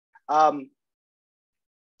My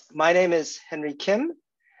name is Henry Kim,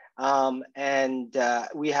 and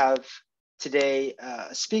we have today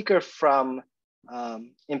a speaker from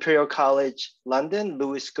Imperial College London,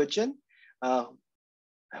 Lewis Gudgeon. I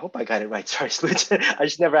hope I got it right. Sorry, I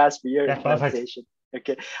just never asked for your pronunciation.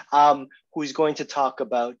 Okay, who's going to talk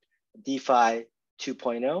about DeFi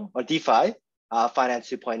 2.0 or DeFi Finance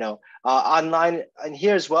 2.0. Online and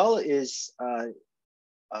here as well is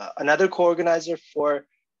another co-organizer for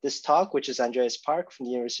this talk, which is Andreas Park from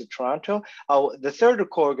the University of Toronto. The third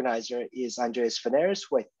co-organizer is Andreas Veneris,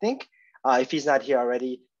 who I think, if he's not here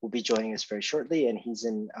already, will be joining us very shortly, and he's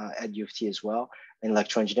at U of T as well in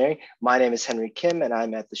electrical engineering. My name is Henry Kim, and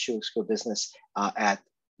I'm at the Schulich School of Business at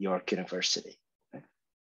York University.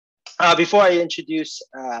 Before I introduce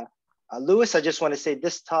Lewis, I just want to say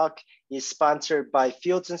this talk is sponsored by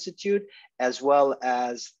Fields Institute, as well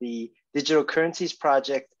as the Digital Currencies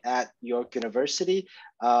Project at York University.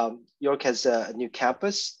 York has a new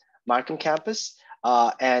campus, Markham campus,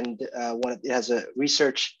 and it has a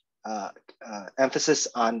research emphasis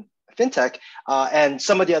on fintech. And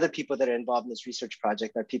some of the other people that are involved in this research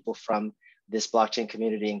project are people from this blockchain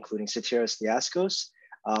community, including Sotiris Liaskos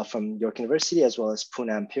from York University, as well as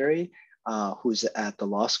Poonam Puri, who's at the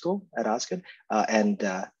law school at Osgood, and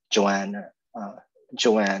Joanne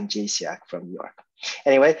Jasiak from York.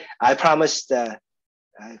 Anyway, I promised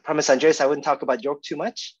Andreas I wouldn't talk about York too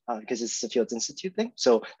much because it's the Fields Institute thing.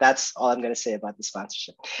 So that's all I'm going to say about the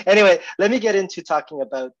sponsorship. Anyway, let me get into talking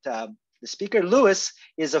about the speaker. Lewis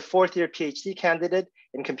is a fourth-year PhD candidate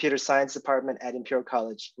in computer science department at Imperial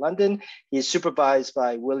College London. He is supervised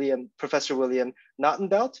by Professor William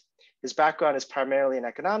Naughton-Belt. His background is primarily in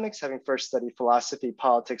economics, having first studied philosophy,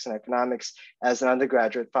 politics, and economics as an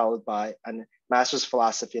undergraduate, followed by a master's of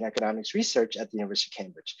philosophy and economics research at the University of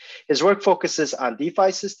Cambridge. His work focuses on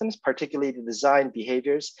DeFi systems, particularly the design,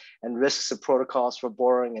 behaviors, and risks of protocols for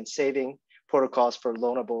borrowing and saving, protocols for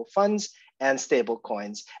loanable funds, and stable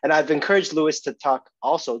coins. And I've encouraged Lewis to talk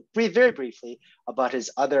also very briefly about his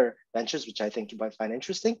other ventures, which I think you might find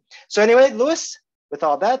interesting. So anyway, Lewis, with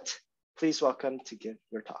all that, please welcome to give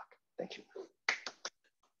your talk. Thank you.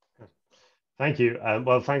 Thank you.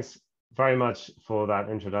 Well, thanks very much for that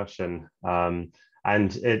introduction. And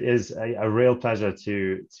it is a real pleasure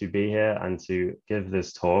to be here and to give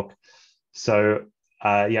this talk. So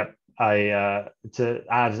to add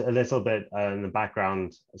a little bit in the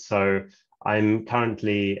background, so I'm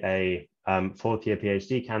currently a fourth-year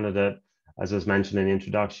PhD candidate, as was mentioned in the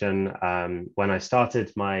introduction. When I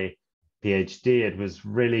started my PhD, it was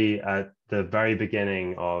really at the very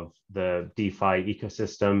beginning of the DeFi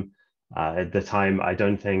ecosystem. At the time, I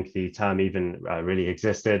don't think the term even really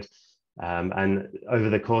existed. And over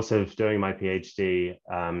the course of doing my PhD,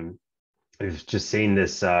 we've just seen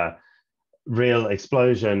this real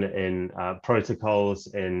explosion in protocols,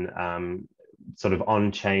 in sort of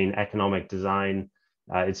on-chain economic design.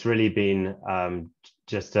 It's really been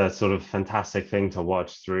just a sort of fantastic thing to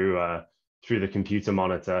watch through the computer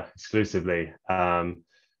monitor exclusively.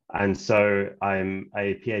 And so I'm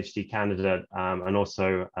a PhD candidate and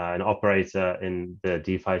also an operator in the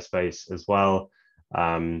DeFi space as well.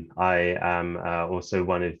 I am also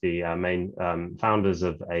one of the main founders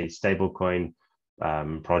of a stablecoin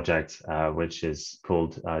project, which is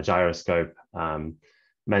called Gyroscope,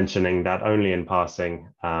 mentioning that only in passing.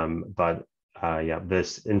 But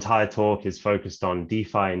this entire talk is focused on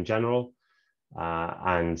DeFi in general,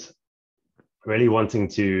 and really wanting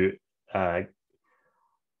to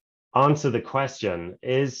answer the question,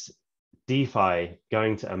 is DeFi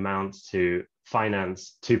going to amount to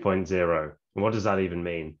finance 2.0? And what does that even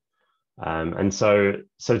mean? And so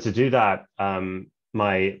to do that,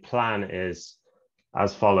 my plan is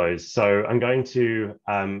as follows. So I'm going to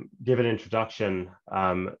give an introduction,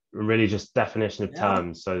 really just definition of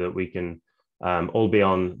terms, so that we can all be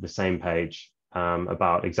on the same page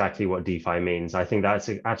about exactly what DeFi means. I think that's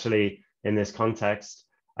actually, in this context,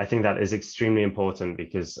 I think that is extremely important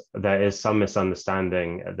because there is some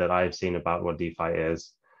misunderstanding that I've seen about what DeFi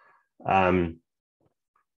is. Then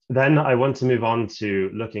I want to move on to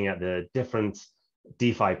looking at the different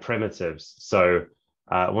DeFi primitives. So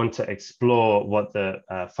I want to explore what the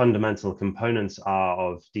fundamental components are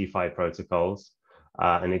of DeFi protocols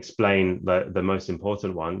and explain the most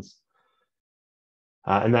important ones.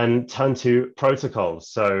 And then turn to protocols.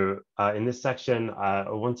 So in this section, I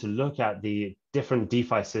want to look at the different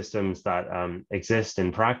DeFi systems that exist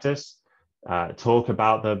in practice, talk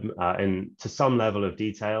about them to some level of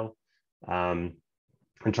detail, and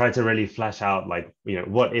try to really flesh out, like,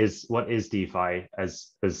 what is DeFi as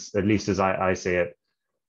at least as I see it.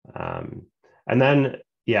 And then,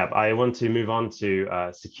 yeah, I want to move on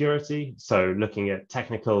to security. So looking at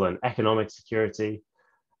technical and economic security.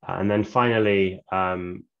 And then finally,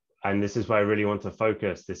 and this is where I really want to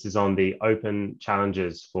focus, this is on the open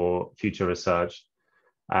challenges for future research.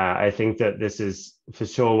 I think that this is for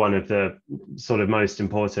sure one of the sort of most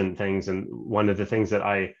important things, and one of the things that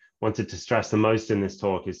I wanted to stress the most in this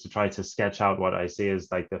talk is to try to sketch out what I see as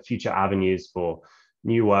like the future avenues for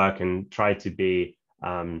new work, and try to be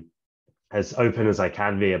as open as I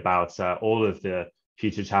can be about all of the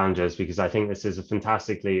future challenges, because I think this is a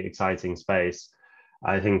fantastically exciting space.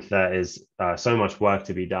 I think there is so much work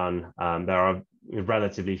to be done. There are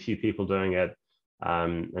relatively few people doing it.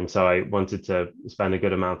 And so I wanted to spend a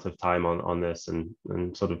good amount of time on this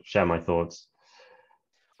and sort of share my thoughts.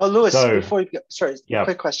 Oh, Louis, So, before you go, sorry, yeah.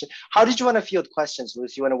 quick question. How did you want to field questions,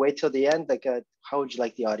 Louis? You want to wait till the end? Like, how would you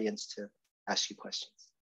like the audience to ask you questions?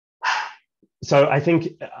 So I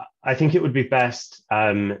think it would be best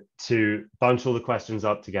to bunch all the questions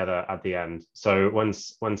up together at the end. So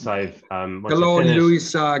once I've Hello, I've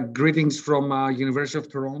finished... Louis. Greetings from University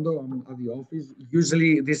of Toronto. I'm at the office.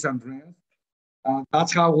 Usually, this is Andreas.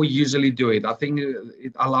 That's how we usually do it. I think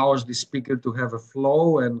it allows the speaker to have a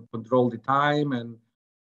flow and control the time, and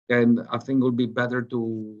I think it will be better to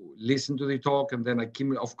listen to the talk, and then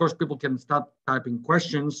of course, people can start typing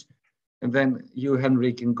questions, and then you,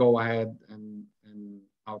 Henry, can go ahead and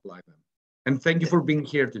outline them. And thank you for being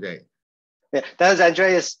here today. Yeah, that was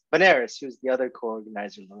Andreas Benares, who's the other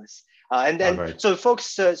co-organizer, Louis. And then, so folks,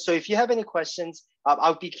 so if you have any questions,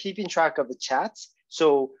 I'll be keeping track of the chats.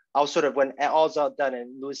 So I'll sort of, when all's all done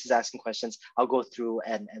and Louis is asking questions, I'll go through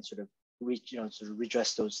and sort of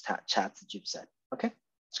redress those chats that you've said. Okay,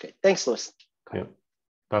 that's great. Thanks, Louis. Yeah,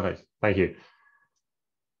 perfect. Thank you.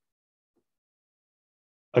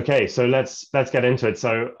 Okay, so let's get into it.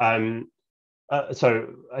 So so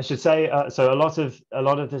I should say, so a lot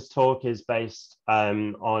of this talk is based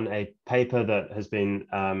on a paper that has been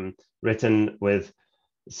written with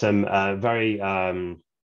some very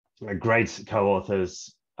great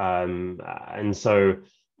co-authors, and so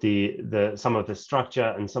the some of the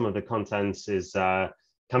structure and some of the contents is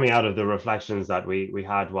coming out of the reflections that we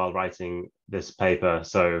had while writing this paper.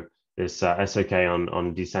 So this SOK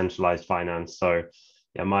on decentralized finance. So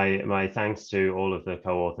yeah, my thanks to all of the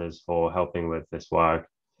co-authors for helping with this work.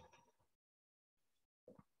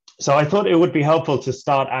 So I thought it would be helpful to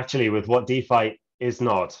start actually with what DeFi is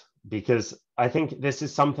not, because I think this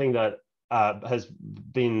is something that has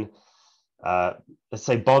been, let's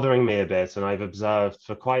say, bothering me a bit, and I've observed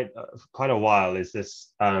for quite a while, is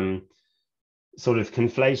this sort of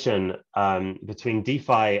conflation between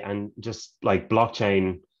DeFi and just like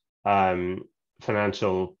blockchain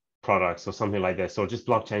financial products or something like this, or just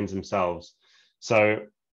blockchains themselves. So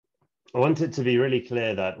I want it to be really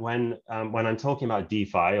clear that when I'm talking about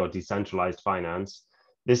DeFi or decentralized finance,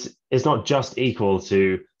 this is not just equal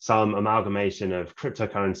to some amalgamation of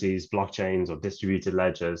cryptocurrencies, blockchains, or distributed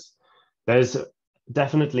ledgers. There's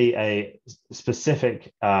definitely a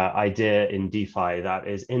specific idea in DeFi that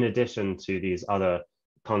is in addition to these other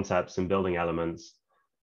concepts and building elements.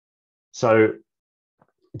 So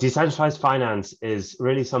decentralized finance is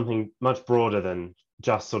really something much broader than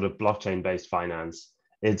just sort of blockchain-based finance.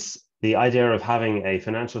 It's the idea of having a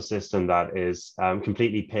financial system that is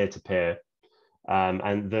completely peer-to-peer.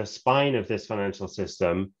 And the spine of this financial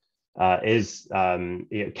system can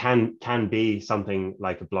be something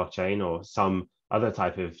like a blockchain or some other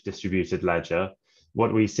type of distributed ledger.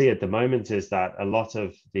 What we see at the moment is that a lot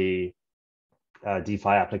of the DeFi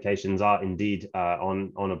applications are indeed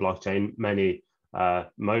on a blockchain.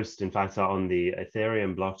 Most, in fact, are on the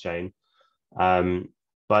Ethereum blockchain.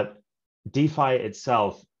 But DeFi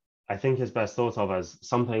itself, I think, is best thought of as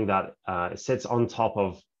something that sits on top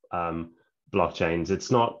of blockchains.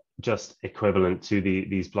 It's not just equivalent to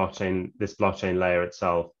this blockchain layer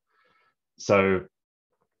itself. So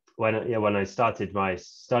when I started my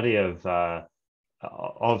study of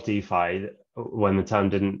DeFi, when the term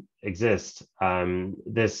didn't exist,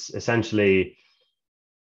 this essentially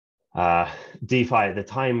DeFi at the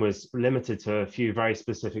time was limited to a few very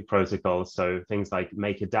specific protocols. So things like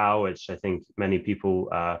MakerDAO, which I think many people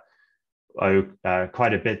owe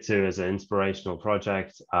quite a bit to as an inspirational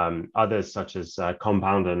project. Others such as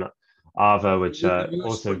Compound and Aava, which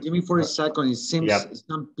also... Forgive me for a second. It seems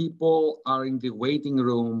some people are in the waiting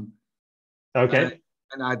room. Okay.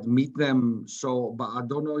 And I'd meet them. So, but I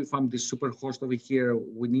don't know if I'm the super host over here.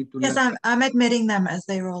 We need to... Yes, I'm admitting them as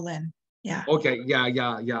they roll in. Yeah. Okay. Yeah.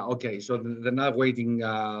 Okay. So they're not waiting.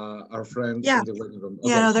 Our friends in the waiting room. Okay.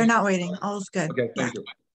 Yeah, no, they're not waiting. All's good. Okay. Thank you.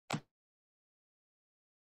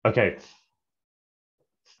 Okay.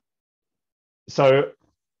 So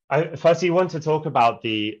I firstly want to talk about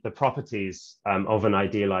the properties of an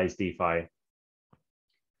idealized DeFi.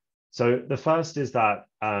 So the first is that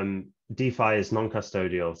DeFi is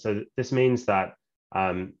non-custodial. So this means that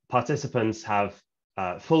participants have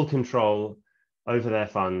full control over their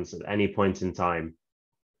funds at any point in time.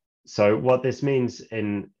 So what this means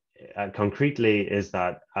concretely is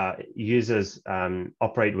that users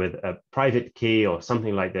operate with a private key or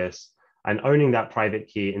something like this, and owning that private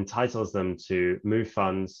key entitles them to move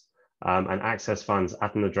funds and access funds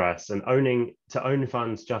at an address. And to own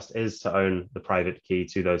funds just is to own the private key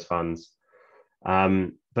to those funds.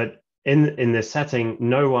 But in this setting,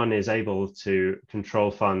 no one is able to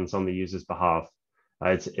control funds on the user's behalf.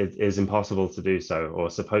 It is impossible to do so,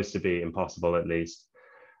 or supposed to be impossible at least.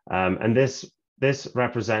 And this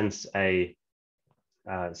represents a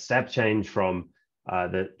step change from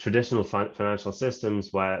the traditional financial systems,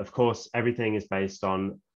 where, of course, everything is based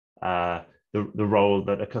on the role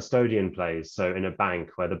that a custodian plays. So in a bank,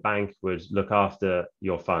 where the bank would look after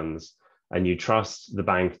your funds, and you trust the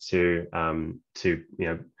bank to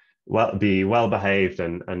be well behaved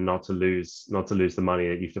and not to lose the money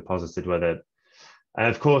that you've deposited with it. And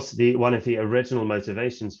of course, one of the original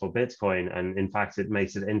motivations for Bitcoin, and in fact, it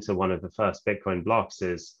makes it into one of the first Bitcoin blocks,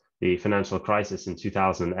 is the financial crisis in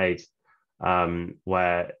 2008,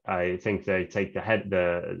 where I think they take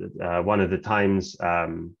one of the Times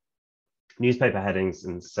newspaper headings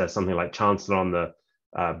and says something like "Chancellor on the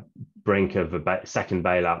brink of a second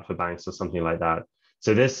bailout for banks" or something like that.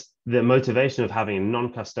 So the motivation of having a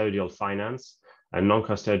non-custodial finance and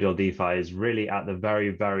non-custodial DeFi is really at the very,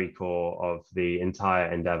 very core of the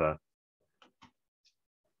entire endeavor.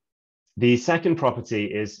 The second property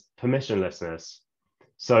is permissionlessness.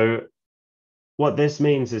 So what this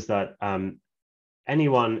means is that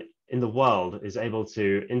anyone in the world is able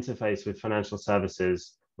to interface with financial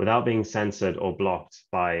services without being censored or blocked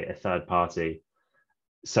by a third party.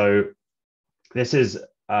 So this is,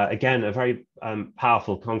 again, a very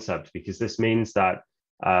powerful concept, because this means that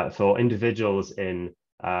for individuals in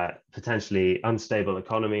potentially unstable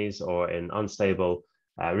economies or in unstable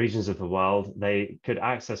regions of the world, they could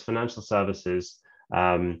access financial services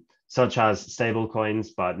such as stablecoins,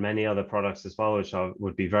 but many other products as well, which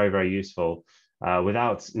would be very, very useful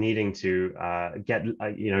without needing to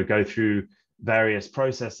go through various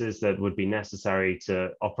processes that would be necessary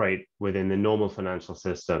to operate within the normal financial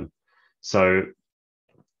system. So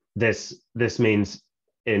this means,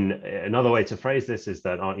 in another way to phrase this, is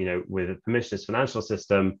that with a permissionless financial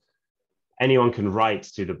system, anyone can write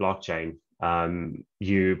to the blockchain.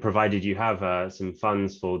 Provided you have some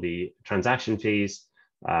funds for the transaction fees,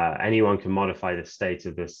 anyone can modify the state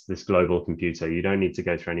of this global computer. You don't need to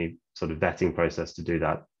go through any sort of vetting process to do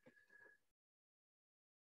that.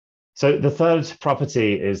 So the third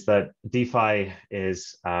property is that DeFi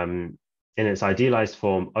is, in its idealized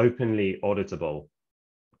form, openly auditable.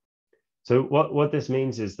 So what this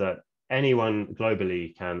means is that anyone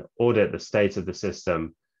globally can audit the state of the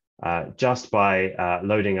system just by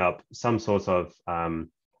loading up some sort of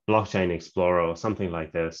blockchain explorer or something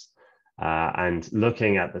like this, and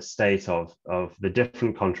looking at the state of the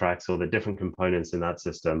different contracts or the different components in that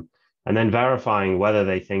system, and then verifying whether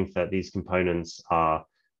they think that these components are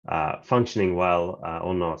functioning well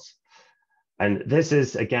or not. And this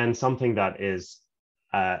is, again, something that is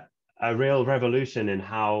a real revolution in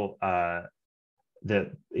how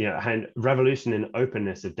revolution in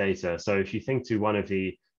openness of data. So if you think to one of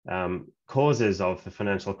the causes of the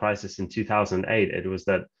financial crisis in 2008, it was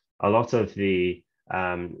that a lot of the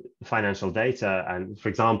financial data, and for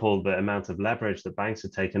example, the amount of leverage that banks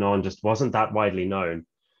had taken on, just wasn't that widely known.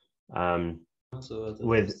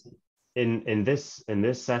 In this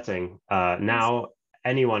setting, now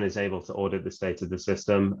anyone is able to audit the state of the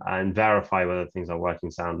system and verify whether things are working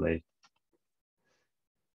soundly.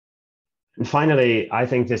 And finally, I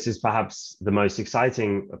think this is perhaps the most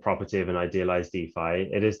exciting property of an idealized DeFi.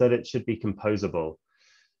 It is that it should be composable.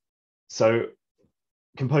 So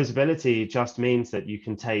composability just means that you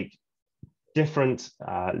can take different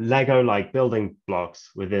Lego-like building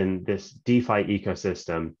blocks within this DeFi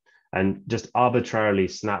ecosystem and just arbitrarily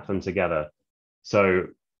snap them together. So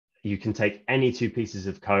you can take any two pieces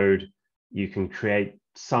of code, you can create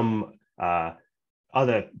some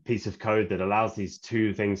other piece of code that allows these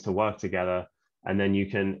two things to work together, and then you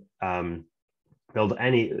can build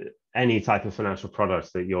any type of financial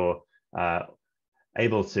product that you're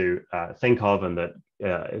able to think of, and that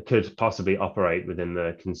could possibly operate within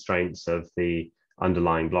the constraints of the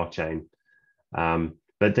underlying blockchain.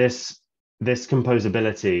 But this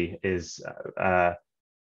composability is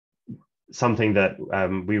something that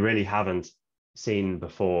we really haven't seen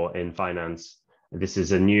before in finance. This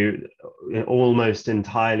is a new, almost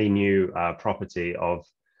entirely new property of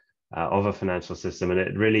a financial system, and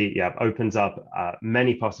it really opens up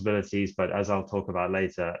many possibilities, but as I'll talk about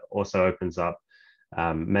later, also opens up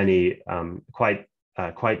many quite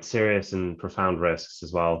serious and profound risks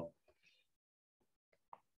as well.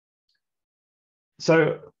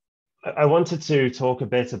 So I wanted to talk a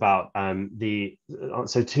bit about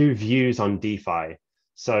two views on DeFi.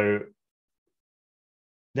 So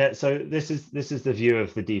this is the view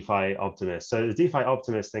of the DeFi optimist. So the DeFi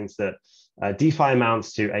optimist thinks that DeFi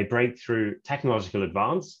amounts to a breakthrough technological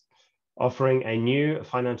advance, offering a new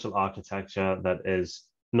financial architecture that is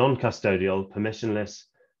non-custodial, permissionless,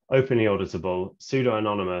 openly auditable,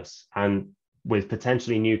 pseudo-anonymous, and with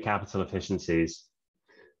potentially new capital efficiencies.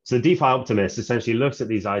 So the DeFi optimist essentially looks at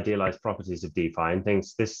these idealized properties of DeFi and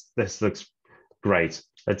thinks this looks great.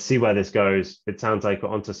 Let's see where this goes. It sounds like we're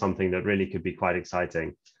onto something that really could be quite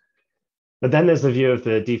exciting. But then there's the view of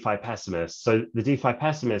the DeFi pessimist. So the DeFi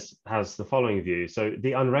pessimist has the following view. So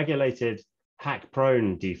the unregulated,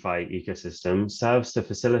 hack-prone DeFi ecosystem serves to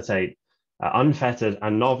facilitate unfettered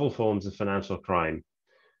and novel forms of financial crime.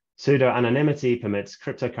 Pseudo-anonymity permits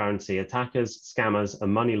cryptocurrency attackers, scammers,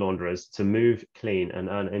 and money launderers to move clean and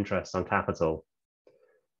earn interest on capital.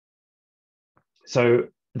 So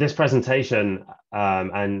this presentation,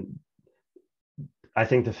 and I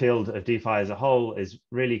think the field of DeFi as a whole, is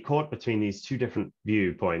really caught between these two different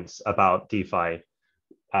viewpoints about DeFi,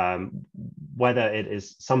 whether it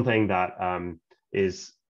is something that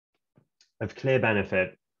is of clear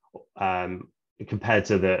benefit compared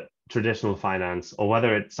to the traditional finance, or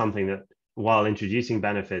whether it's something that, while introducing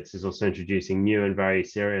benefits, is also introducing new and very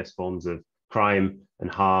serious forms of crime and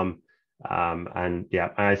harm. And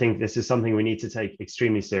I think this is something we need to take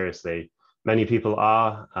extremely seriously. Many people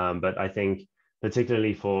are, but I think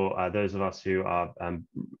particularly for those of us who are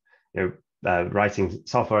writing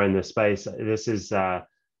software in this space, this is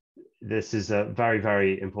a very,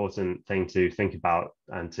 very important thing to think about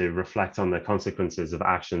and to reflect on the consequences of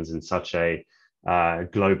actions in such a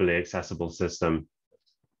globally accessible system.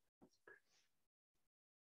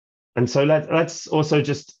 And so let's also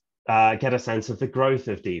just get a sense of the growth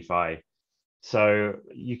of DeFi. So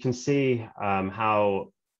you can see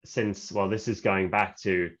how since, well, this is going back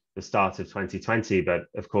to the start of 2020, but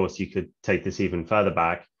of course you could take this even further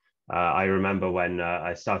back. I remember when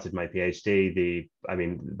I started my PhD,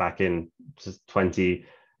 back in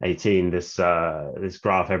 2018, this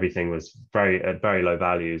graph, everything was at very low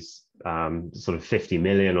values, sort of 50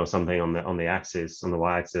 million or something on the axis, on the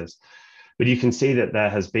y-axis. But you can see that there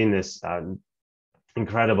has been this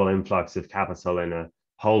incredible influx of capital in a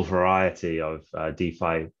whole variety of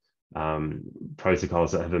DeFi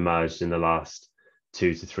protocols that have emerged in the last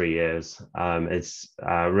 2 to 3 years. It's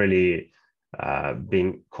really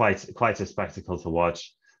been quite a spectacle to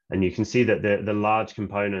watch. And you can see that the large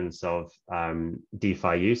components of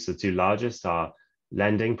DeFi use, the two largest, are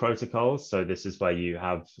lending protocols. So this is where you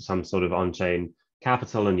have some sort of on-chain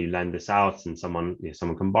capital and you lend this out, and someone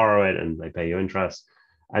can borrow it and they pay you interest.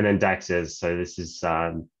 And then DEXs. So this is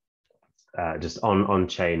just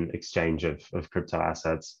on-chain exchange of crypto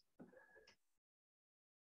assets.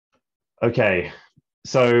 Okay,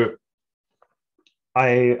 so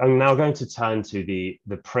I am now going to turn to the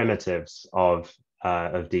primitives of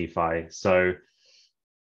DeFi. So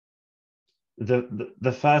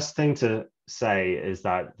the first thing to say is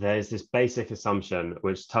that there's this basic assumption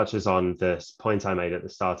which touches on this point I made at the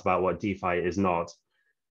start about what DeFi is not,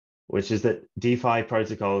 which is that DeFi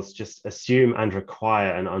protocols just assume and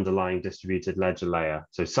require an underlying distributed ledger layer.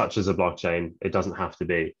 So such as a blockchain, it doesn't have to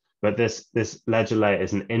be. But this ledger layer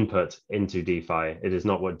is an input into DeFi. It is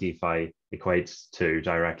not what DeFi equates to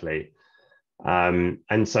directly.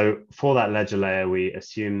 And so for that ledger layer, we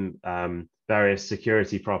assume various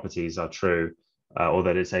security properties are true, or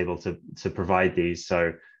that it's able to provide these.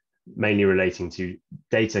 So mainly relating to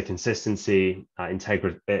data consistency,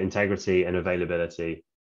 integrity, and availability.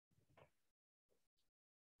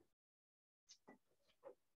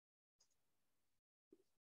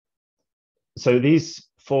 So these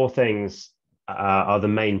 4 things are the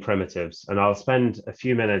main primitives, and I'll spend a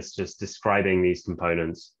few minutes just describing these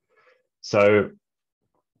components. So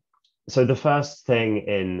the first thing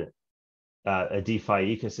in a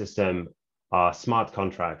DeFi ecosystem are smart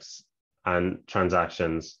contracts and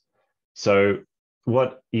transactions. So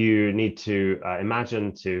what you need to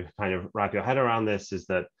imagine to kind of wrap your head around this is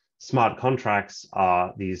that smart contracts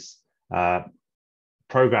are these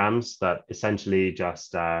programs that essentially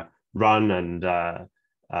just run and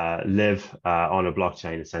live on a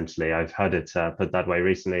blockchain, essentially. I've heard it put that way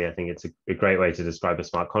recently. I think it's a great way to describe a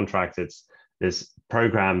smart contract. It's this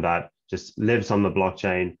program that just lives on the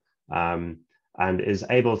blockchain and is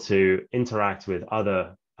able to interact with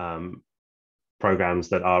other programs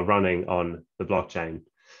that are running on the blockchain.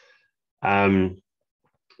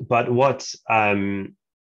 But what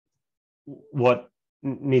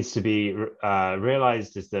needs to be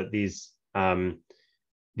realized is that these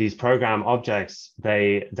program objects,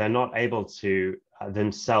 they're not able to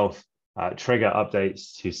themselves trigger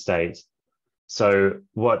updates to state. So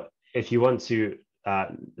if you want to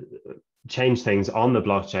change things on the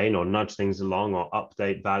blockchain or nudge things along or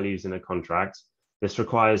update values in a contract, this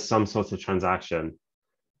requires some sort of transaction.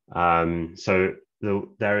 So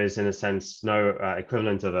there is, in a sense, no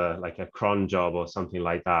equivalent of a cron job or something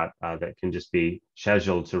like that that can just be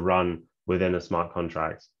scheduled to run within a smart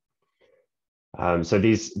contract. So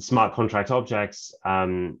these smart contract objects,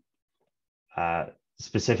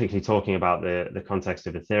 specifically talking about the context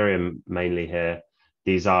of Ethereum mainly here,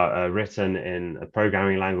 these are written in a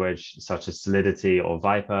programming language such as Solidity or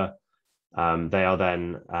Viper. They are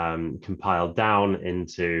then compiled down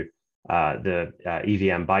into the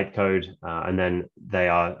EVM bytecode, and then they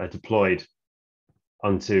are deployed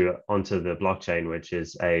onto the blockchain, which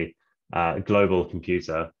is a global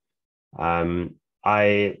computer.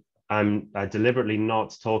 I am deliberately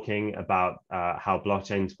not talking about how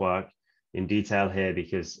blockchains work in detail here,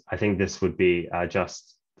 because I think this would be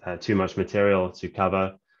just too much material to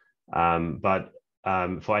cover. But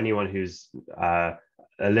for anyone who's a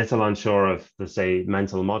little unsure of the, say,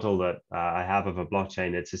 mental model that I have of a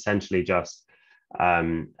blockchain, it's essentially just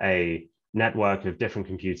a network of different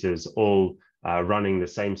computers all running the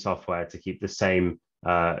same software to keep the same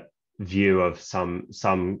view of some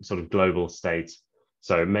sort of global state.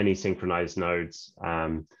 So many synchronized nodes,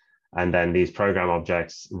 and then these program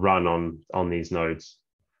objects run on these nodes.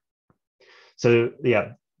 So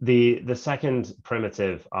yeah, the second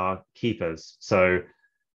primitive are keepers. So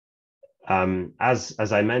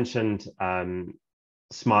as I mentioned,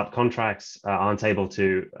 smart contracts aren't able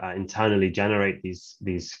to internally generate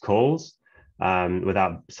these calls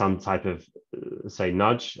without some type of, say,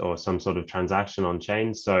 nudge or some sort of transaction on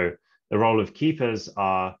chain. So the role of keepers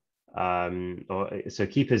are, so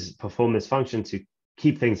keepers perform this function to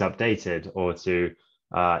keep things updated, or to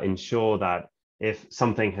ensure that if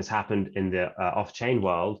something has happened in the off-chain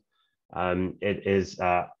world, it is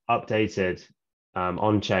updated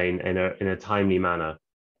on-chain in a timely manner.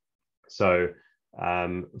 So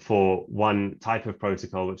for one type of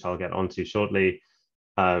protocol, which I'll get onto shortly,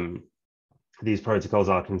 these protocols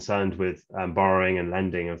are concerned with borrowing and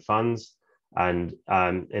lending of funds. And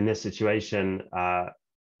in this situation,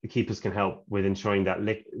 the keepers can help with ensuring that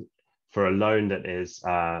for a loan that is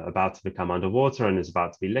about to become underwater and is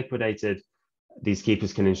about to be liquidated, these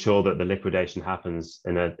keepers can ensure that the liquidation happens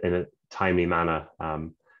in a timely manner.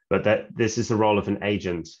 But this is the role of an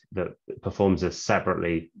agent that performs this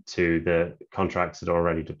separately to the contracts that are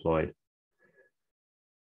already deployed.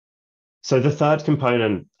 So the third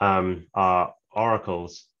component are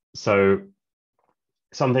oracles. So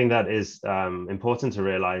something that is important to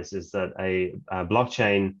realize is that a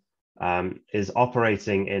blockchain is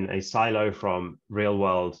operating in a silo from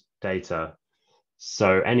real-world data.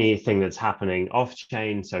 So anything that's happening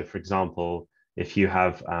off-chain, so for example, if you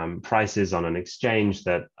have prices on an exchange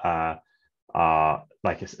that are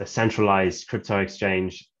like a centralized crypto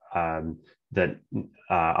exchange that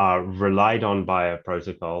are relied on by a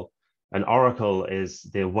protocol, an oracle is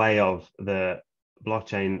the way of the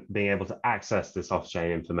blockchain being able to access this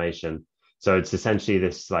off-chain information. So it's essentially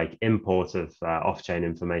this like import of off-chain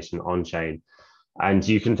information on-chain. And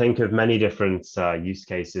you can think of many different use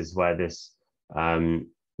cases where this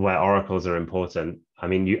where oracles are important. I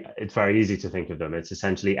mean, it's very easy to think of them. It's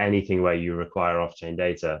essentially anything where you require off-chain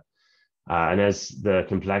data. And as the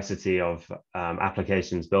complexity of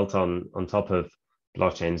applications built on top of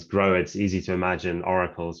blockchains grow, it's easy to imagine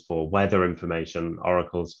oracles for weather information,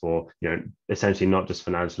 oracles for, essentially not just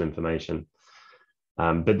financial information.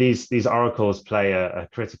 But these oracles play a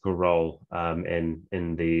critical role in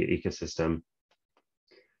the ecosystem.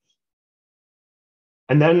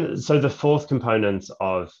 And then, so the fourth component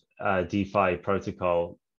of DeFi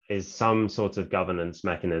protocol is some sort of governance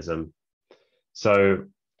mechanism. So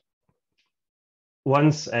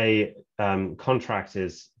once a contract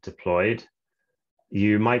is deployed,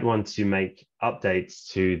 you might want to make updates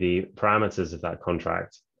to the parameters of that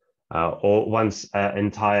contract. Or once an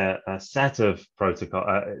entire set of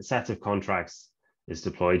contracts is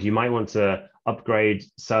deployed, you might want to upgrade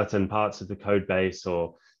certain parts of the code base,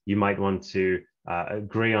 or you might want to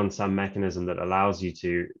agree on some mechanism that allows you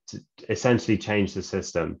to essentially change the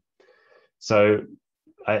system. So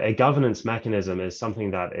a governance mechanism is something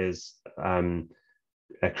that is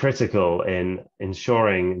critical in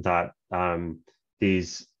ensuring that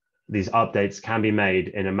these updates can be made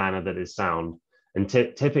in a manner that is sound. And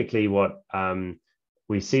typically what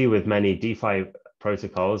we see with many DeFi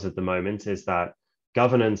protocols at the moment is that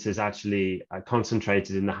governance is actually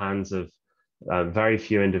concentrated in the hands of very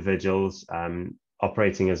few individuals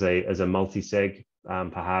operating as a multi-sig,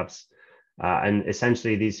 perhaps. And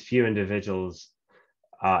essentially these few individuals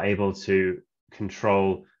are able to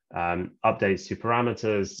control updates to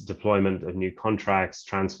parameters, deployment of new contracts,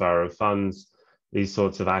 transfer of funds, these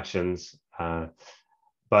sorts of actions.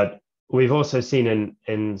 But we've also seen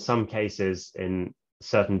in some cases in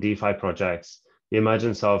certain DeFi projects, the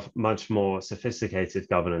emergence of much more sophisticated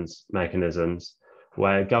governance mechanisms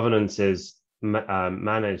where governance is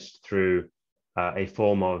managed through a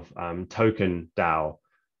form of token DAO,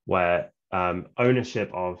 where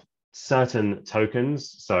ownership of certain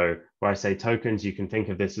tokens, so where I say tokens, you can think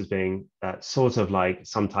of this as being sort of like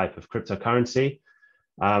some type of cryptocurrency.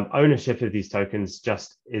 Ownership of these tokens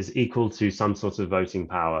just is equal to some sort of voting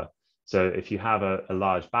power. So if you have a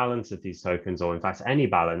large balance of these tokens, or in fact any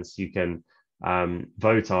balance, you can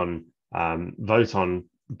vote on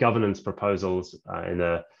governance proposals in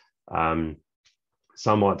a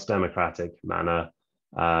somewhat democratic manner,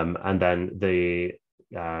 and then the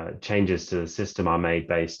changes to the system are made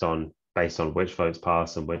based on which votes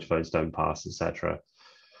pass and which votes don't pass, etc.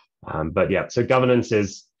 But yeah, so governance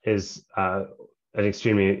is an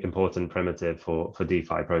extremely important primitive for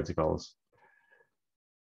DeFi protocols.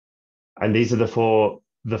 And these are the four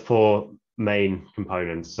main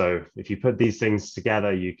components. So if you put these things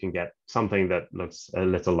together, you can get something that looks a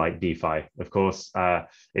little like DeFi. Of course,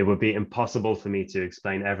 it would be impossible for me to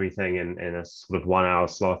explain everything in a sort of 1 hour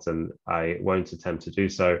slot, and I won't attempt to do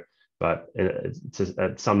so, but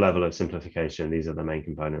at some level of simplification, these are the main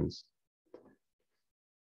components.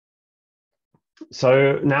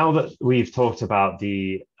 So now that we've talked about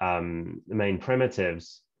the main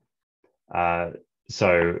primitives,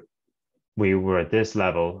 so we were at this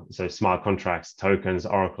level, so smart contracts, tokens,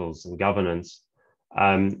 oracles, and governance.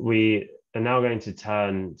 We are now going to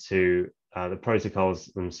turn to the protocols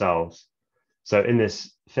themselves. So in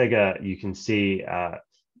this figure, you can see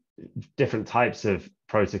different types of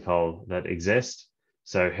protocol that exist.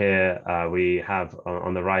 So here we have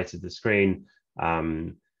on the right of the screen,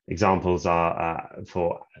 examples are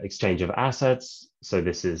for exchange of assets. So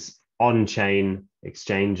this is on-chain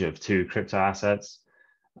exchange of 2 crypto assets.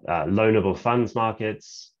 Loanable funds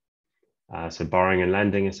markets, so borrowing and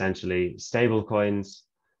lending essentially, stable coins,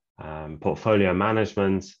 portfolio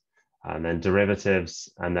management, and then derivatives.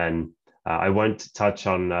 And then I won't touch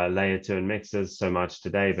on layer 2 and mixers so much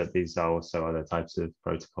today, but these are also other types of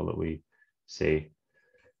protocol that we see.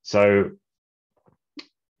 So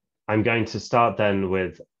I'm going to start then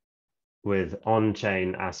with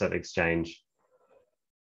on-chain asset exchange.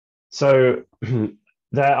 So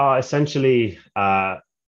there are essentially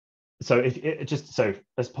so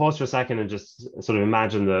let's pause for a second and just sort of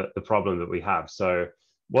imagine the problem that we have. So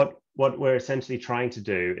what we're essentially trying to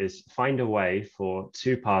do is find a way for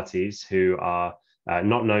 2 parties who are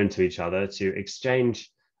not known to each other to exchange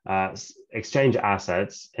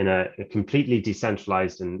assets in a completely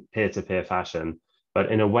decentralized and peer-to-peer fashion,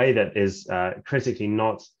 but in a way that is critically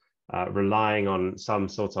not relying on some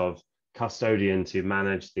sort of custodian to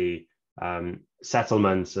manage the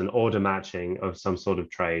settlements and order matching of some sort of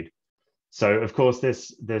trade. So of course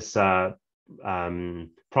this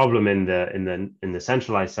problem in the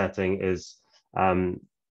centralized setting is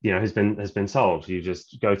has been solved. You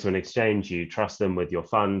just go to an exchange, you trust them with your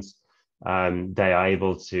funds, they are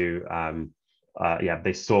able to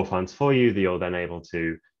they store funds for you. You're then able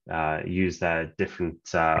to use their different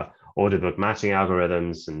order book matching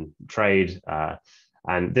algorithms and trade,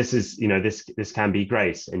 and this is this can be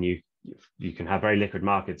great, and you can have very liquid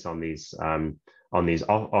markets on these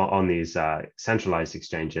centralized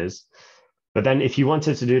exchanges. But then if you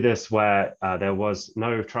wanted to do this where there was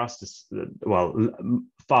no trust,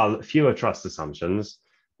 far fewer trust assumptions,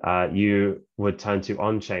 you would turn to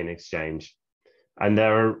on-chain exchange. And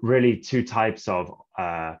there are really 2 types of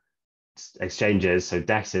exchanges, so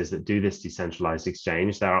dexes, that do this decentralized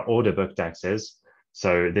exchange. There are order book dexes.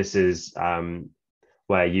 So this is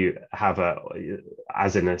where you have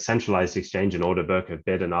as in a centralized exchange, an order book of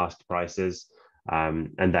bid and ask prices.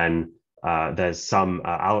 And then there's some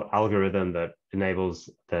algorithm that enables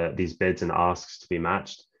these bids and asks to be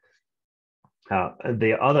matched.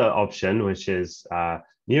 The other option, which is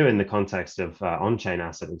new in the context of on-chain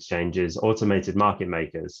asset exchanges, automated market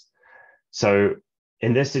makers. So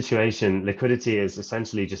in this situation, liquidity is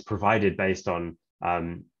essentially just provided based on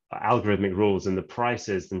algorithmic rules, and the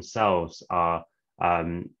prices themselves are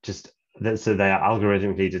so they are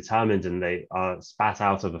algorithmically determined and they are spat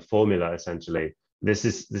out of a formula essentially. This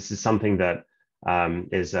is something that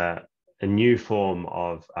is a new form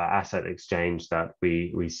of asset exchange that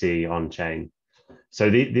we see on chain. So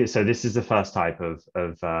this is the first type of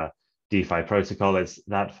DeFi protocol. It's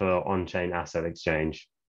that for on-chain asset exchange.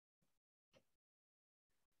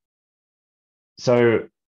 So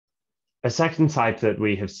a second type that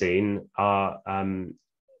we have seen are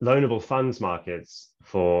loanable funds markets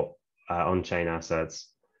for on-chain assets.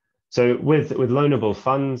 So with loanable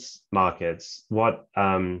funds markets, what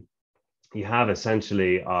you have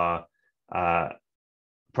essentially are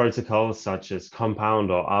protocols such as Compound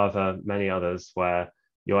or Aava, many others, where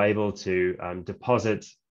you're able to deposit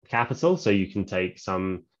capital. So you can take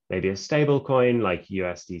maybe a stable coin like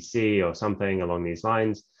USDC or something along these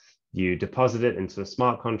lines. You deposit it into a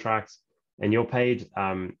smart contract and you're paid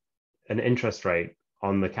an interest rate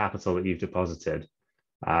on the capital that you've deposited.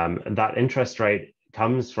 And that interest rate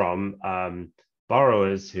comes from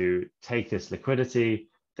borrowers who take this liquidity.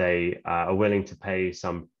 They are willing to pay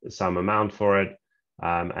some amount for it.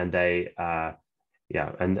 And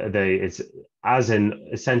it's as in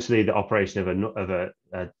essentially the operation of a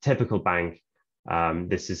typical bank.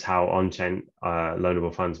 This is how on-chain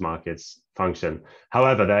loanable funds markets function.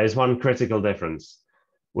 However, there is one critical difference,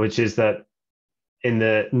 which is that in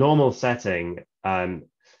the normal setting,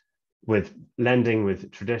 with lending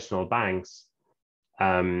with traditional banks,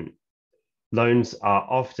 loans are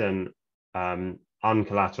often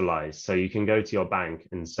uncollateralized. So you can go to your bank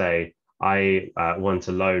and say, I want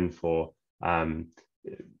a loan for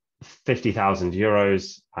 50,000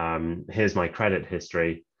 euros. Here's my credit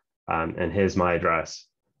history, and here's my address.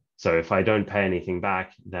 So if I don't pay anything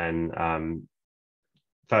back, then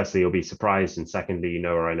firstly, you'll be surprised, and secondly, you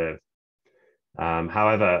know where I live.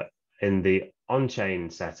 However, in the on-chain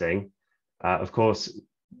setting, of course,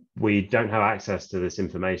 we don't have access to this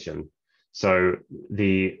information. So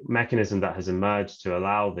the mechanism that has emerged to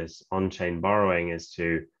allow this on-chain borrowing is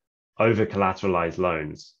to over-collateralize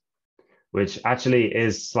loans, which actually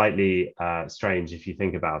is slightly strange if you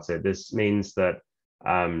think about it. This means that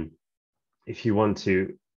if you want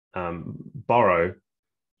to borrow,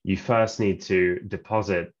 you first need to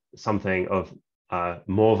deposit something of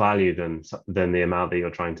more value than the amount that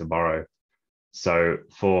you're trying to borrow. So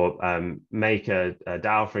for make a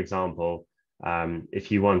DAO, for example, if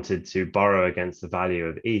you wanted to borrow against the value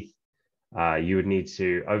of ETH, you would need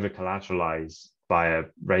to over-collateralize by a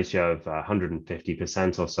ratio of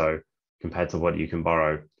 150% or so compared to what you can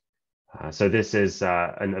borrow. So this is,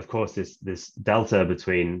 and of course, this delta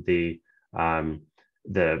between the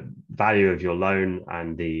value of your loan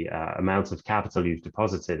and the amount of capital you've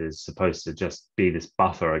deposited is supposed to just be this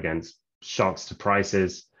buffer against shocks to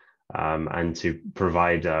prices, and to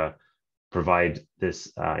provide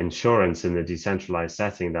this insurance in the decentralized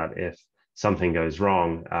setting that if something goes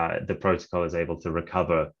wrong, the protocol is able to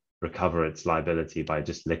recover its liability by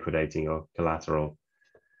just liquidating your collateral.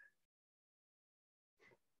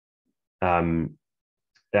 Then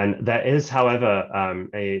there is, however,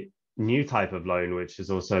 a new type of loan which has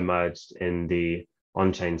also emerged in the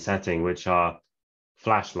on-chain setting, which are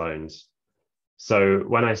flash loans. So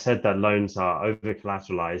when I said that loans are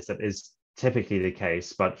over-collateralized, that is typically the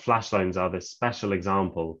case, but flash loans are the special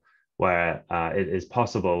example where it is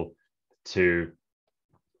possible to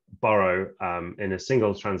borrow in a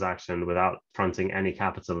single transaction without fronting any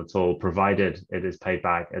capital at all, provided it is paid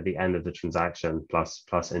back at the end of the transaction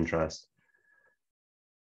plus interest.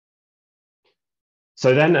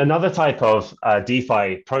 So then another type of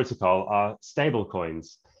DeFi protocol are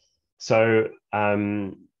stablecoins. So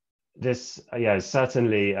this is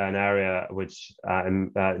certainly an area which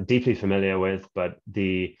I'm deeply familiar with, but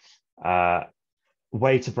the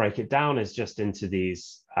way to break it down is just into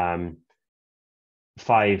these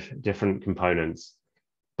 5 different components.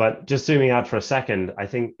 But just zooming out for a second, I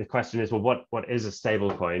think the question is, well, what is a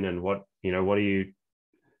stablecoin, and what are you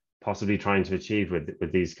possibly trying to achieve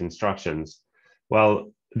with these constructions?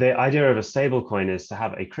 Well, the idea of a stablecoin is to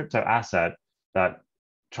have a crypto asset that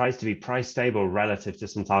tries to be price stable relative to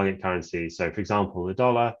some target currency. So for example, the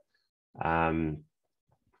dollar, and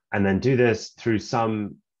then do this through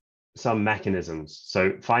some mechanisms.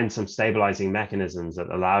 So find some stabilizing mechanisms that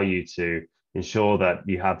allow you to ensure that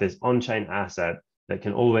you have this on-chain asset that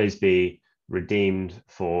can always be redeemed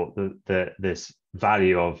for this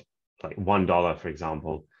value of like $1, for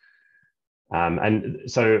example. And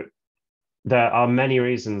so there are many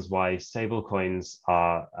reasons why stablecoins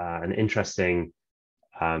are an interesting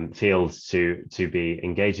field to be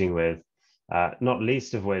engaging with, not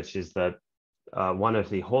least of which is that one of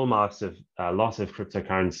the hallmarks of a lot of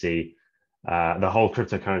cryptocurrency the whole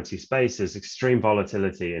cryptocurrency space is extreme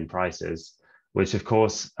volatility in prices, which of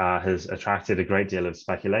course has attracted a great deal of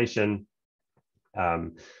speculation,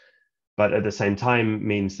 but at the same time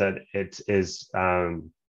means that it is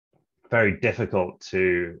very difficult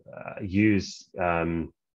to use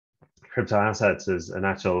crypto assets as an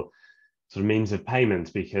actual sort of means of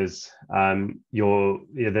payment, because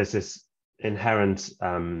there's this inherent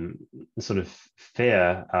sort of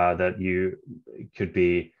fear that you could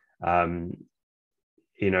be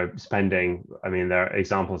spending. I mean, there are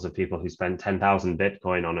examples of people who spent 10,000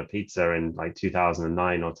 Bitcoin on a pizza in like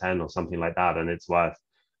 2009 or 10 or something like that, and it's worth,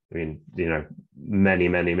 I mean, many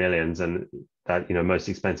millions, and that, most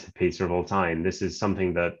expensive pizza of all time. This is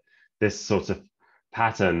something that this sort of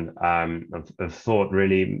pattern of thought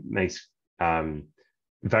really makes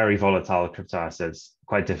very volatile crypto assets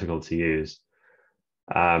quite difficult to use.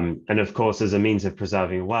 And of course, as a means of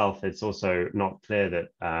preserving wealth, it's also not clear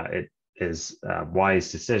that it is a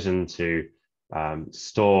wise decision to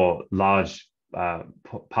store large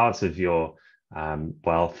parts of your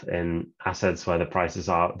wealth in assets where the prices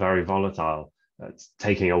are very volatile. It's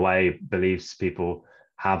taking away beliefs people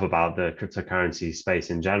have about the cryptocurrency space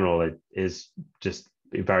in general. It is just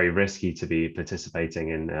very risky to be participating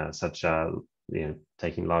in such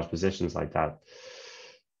taking large positions like that.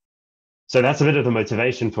 So that's a bit of the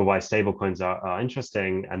motivation for why stablecoins are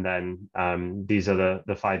interesting. And then these are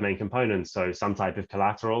the five main components. So some type of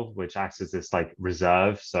collateral, which acts as this like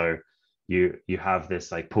reserve. So you have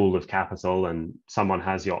this like pool of capital, and someone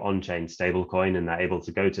has your on-chain stablecoin, and they're able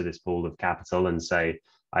to go to this pool of capital and say,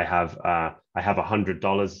 I have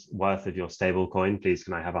 $100 worth of your stablecoin. Please,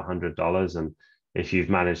 can I have $100? And if you've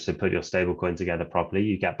managed to put your stablecoin together properly,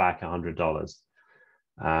 you get back $100.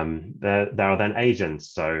 There are then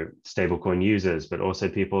agents, so stablecoin users, but also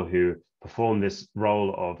people who perform this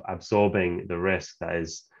role of absorbing the risk that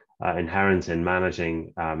is inherent in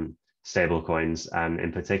managing stablecoins, and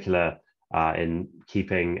in particular in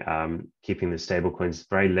keeping the stablecoins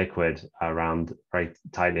very liquid, very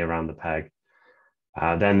tightly around the peg.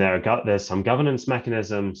 Then there's some governance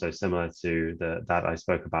mechanism, so similar to that I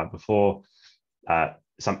spoke about before.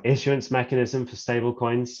 Some issuance mechanism for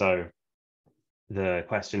stablecoins. So the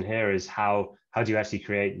question here is how do you actually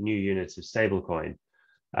create new units of stablecoin?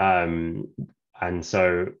 And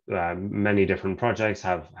so many different projects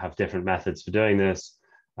have different methods for doing this,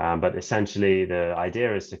 but essentially the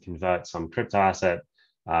idea is to convert some crypto asset,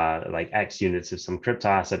 like X units of some crypto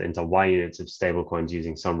asset, into Y units of stablecoins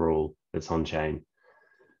using some rule that's on chain.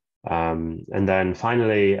 And then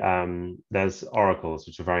finally, there's oracles,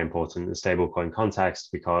 which are very important in the stablecoin context,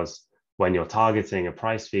 because when you're targeting a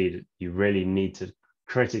price feed, you really need to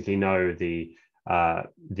critically know the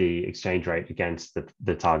exchange rate against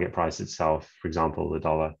the target price itself, for example, the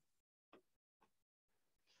dollar.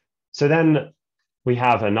 So then we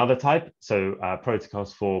have another type, so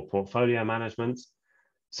protocols for portfolio management.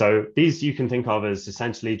 So these you can think of as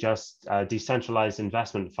essentially just decentralized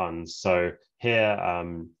investment funds. So here,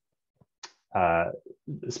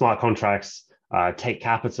 smart contracts take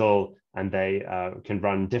capital, and they can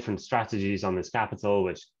run different strategies on this capital,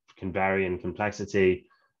 which can vary in complexity.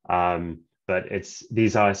 But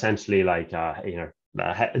these are essentially like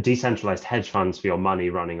decentralized hedge funds for your money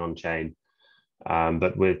running on chain,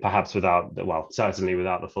 but certainly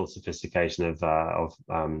without the full sophistication of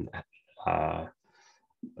a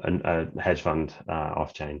hedge fund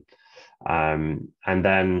off chain. And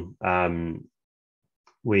then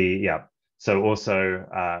so also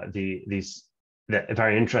the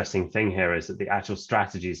very interesting thing here is that the actual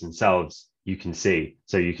strategies themselves you can see.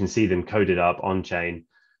 So you can see them coded up on chain,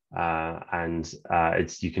 and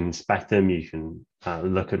you can inspect them. You can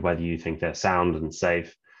look at whether you think they're sound and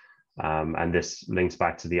safe. And this links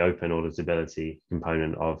back to the open auditability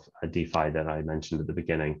component of a DeFi that I mentioned at the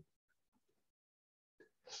beginning.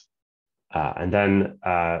 And then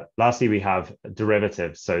lastly, we have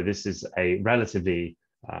derivatives. So this is a relatively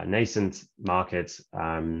nascent market,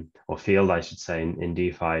 or field, I should say, in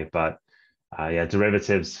DeFi, but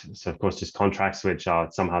derivatives, so of course just contracts which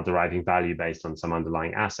are somehow deriving value based on some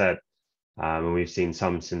underlying asset. And we've seen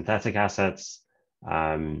some synthetic assets.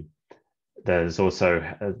 There's also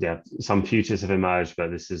some futures have emerged,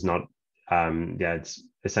 but this is not it's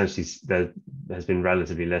essentially, there has been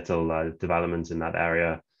relatively little development in that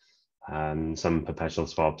area. Some perpetual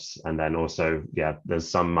swaps, and then also there's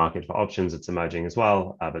some market for options that's emerging as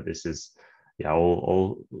well, but this is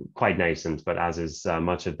all quite nascent, but as is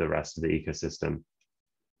much of the rest of the ecosystem.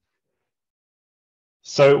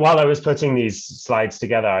 So while I was putting these slides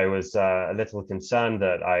together, I was a little concerned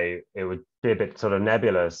that it would be a bit sort of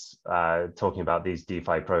nebulous talking about these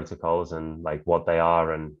DeFi protocols and like what they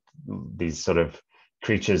are and these sort of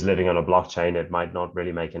creatures living on a blockchain, it might not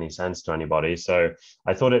really make any sense to anybody. So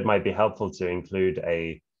I thought it might be helpful to include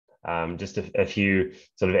just a few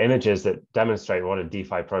sort of images that demonstrate what a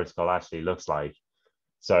DeFi protocol actually looks like.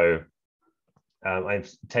 So I've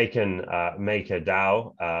taken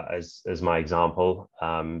MakerDAO as my example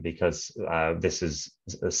because this is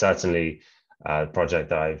certainly a project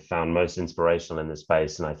that I've found most inspirational in the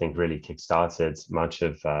space, and I think really kickstarted much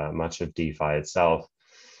of DeFi itself.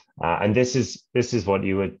 And this is what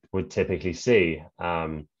you would typically see.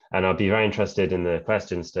 And I'll be very interested in the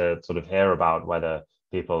questions to sort of hear about whether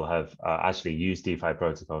people have actually used DeFi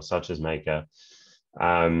protocols such as Maker.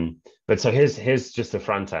 But so here's just the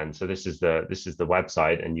front end. So this is the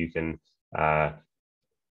website, and you can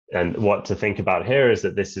and what to think about here is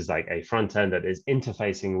that this is like a front end that is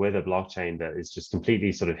interfacing with a blockchain that is just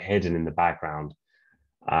completely sort of hidden in the background.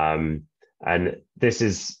 And this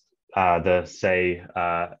is ideally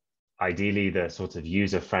the sort of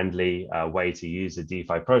user-friendly way to use a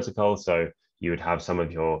DeFi protocol. So you would have some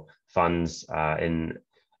of your funds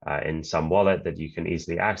in some wallet that you can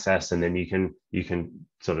easily access, and then you can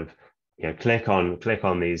sort of click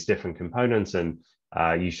on these different components, and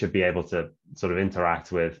you should be able to sort of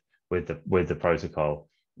interact with the protocol.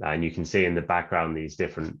 And you can see in the background these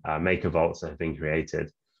different maker vaults that have been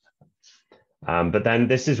created. But then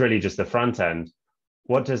this is really just the front end.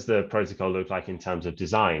 What does the protocol look like in terms of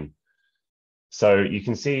design? So you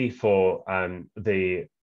can see for the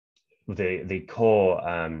core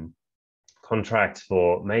contract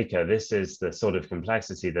for Maker, this is the sort of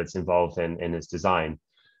complexity that's involved in its design.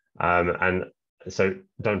 And so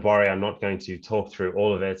don't worry, I'm not going to talk through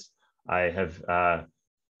all of it. I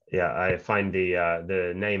find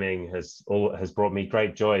the naming has brought me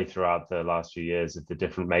great joy throughout the last few years of the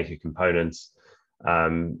different Maker components.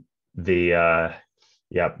 The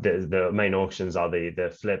main auctions are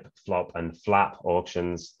the flip, flop, and flap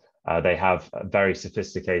auctions. They have very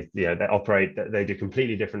sophisticated, they do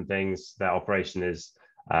completely different things. Their operation is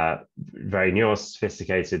very nuanced,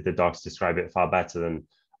 sophisticated. The docs describe it far better than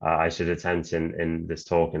I should attempt in this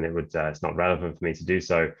talk, and it's not relevant for me to do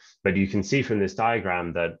so. But you can see from this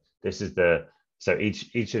diagram that this is so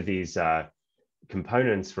each of these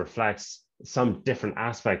components reflects some different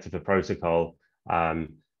aspect of the protocol.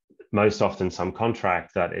 Most often some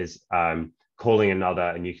contract that is calling another,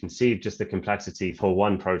 and you can see just the complexity for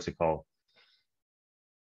one protocol.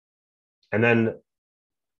 And then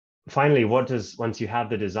finally, once you have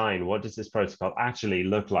the design, what does this protocol actually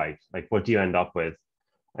look like? Like, what do you end up with?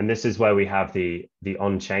 And this is where we have the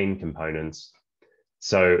on-chain components.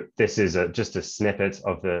 So this is just a snippet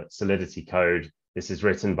of the Solidity code. This is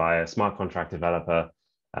written by a smart contract developer.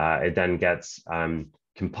 It then gets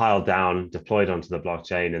compiled down, deployed onto the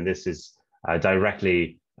blockchain, and this is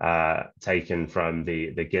directly taken from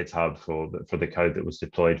the GitHub for the code that was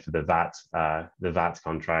deployed for the VAT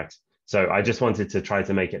contract. So I just wanted to try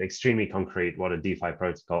to make it extremely concrete what a DeFi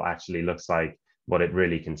protocol actually looks like, what it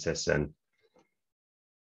really consists in.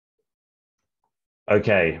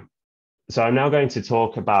 Okay, so I'm now going to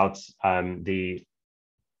talk about the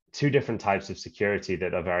two different types of security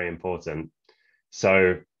that are very important.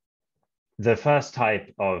 So the first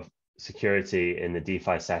type of security in the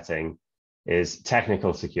DeFi setting is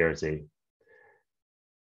technical security.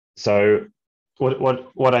 So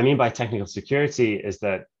what I mean by technical security is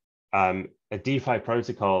that a DeFi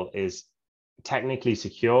protocol is technically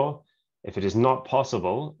secure if it is not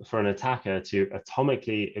possible for an attacker to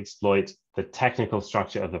atomically exploit the technical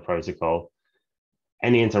structure of the protocol,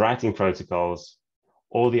 any interacting protocols,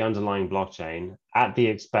 or the underlying blockchain at the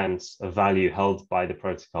expense of value held by the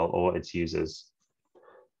protocol or its users.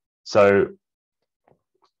 So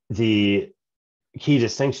the key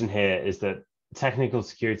distinction here is that technical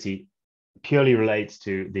security purely relates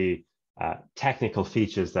to the technical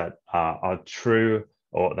features that are true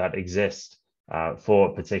or that exist for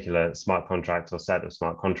a particular smart contract or set of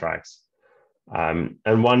smart contracts. And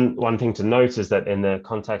one thing to note is that in the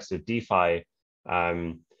context of DeFi,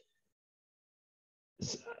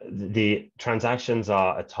 the transactions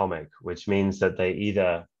are atomic, which means that they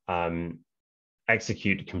either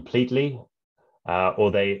execute completely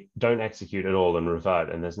or they don't execute at all and revert,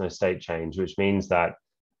 and there's no state change, which means that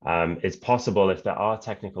it's possible, if there are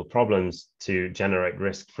technical problems, to generate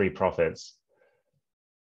risk-free profits.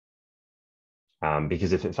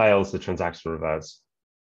 Because if it fails, the transaction reverts.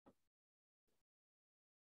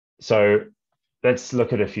 So let's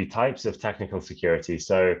look at a few types of technical security.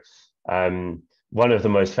 So one of the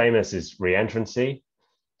most famous is reentrancy.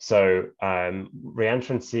 So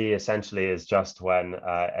reentrancy essentially is just when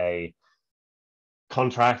a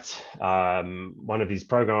contract, one of these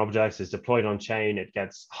program objects is deployed on chain. It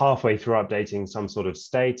gets halfway through updating some sort of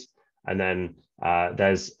state, and then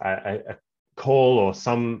there's a call or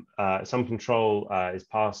some control is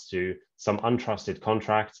passed to some untrusted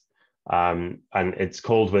contract, and it's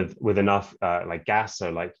called with enough like gas, so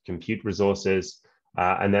like compute resources,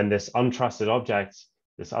 and then this untrusted object,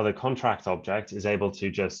 this other contract object, is able to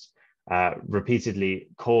just repeatedly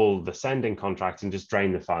call the sending contract and just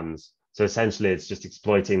drain the funds. So essentially, it's just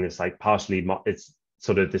exploiting this like partially. It's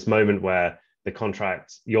sort of this moment where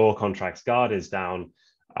your contract's guard is down,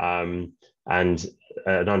 and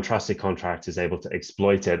an untrusted contract is able to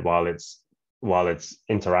exploit it while it's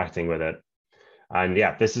interacting with it. And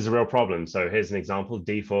yeah, this is a real problem. So here's an example: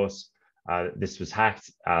 DForce. This was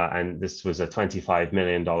hacked, and this was a $25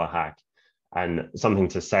 million hack. And something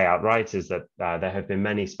to say outright is that there have been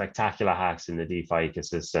many spectacular hacks in the DeFi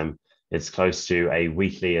ecosystem. It's close to a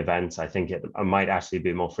weekly event. I think it might actually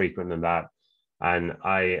be more frequent than that. And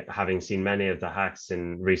having seen many of the hacks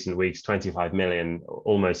in recent weeks, 25 million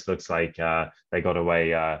almost looks like they got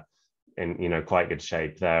away in quite good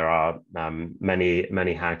shape. There are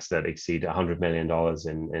many hacks that exceed $100 million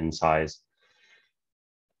in size.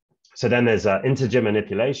 So then there's integer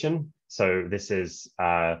manipulation. So this is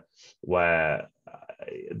where,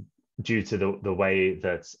 due to the way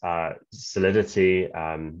that Solidity,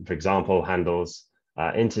 for example, handles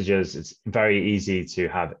integers, it's very easy to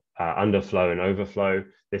have underflow and overflow.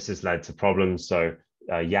 This has led to problems. So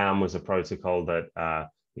YAM was a protocol that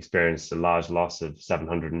experienced a large loss of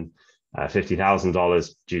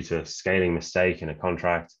 $750,000 due to a scaling mistake in a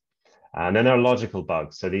contract. And then there are logical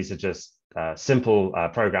bugs. So these are just simple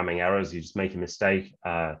programming errors. You just make a mistake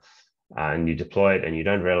and you deploy it and you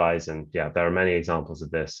don't realize. And yeah, there are many examples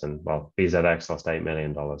of this. And well, BZX lost $8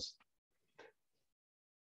 million.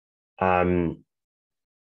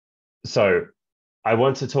 So I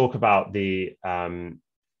want to talk about the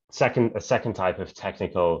second type of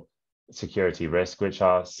technical security risk, which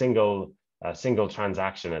are single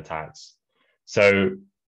transaction attacks. So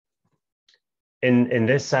in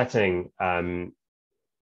this setting,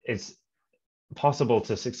 it's possible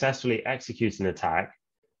to successfully execute an attack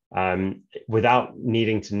without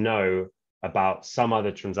needing to know about some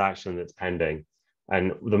other transaction that's pending.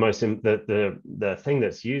 And the thing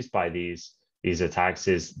that's used by these attacks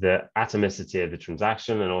is the atomicity of the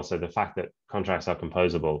transaction, and also the fact that contracts are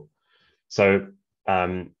composable. So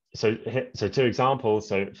two examples.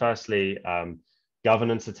 So firstly,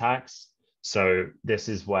 governance attacks. So this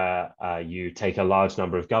is where you take a large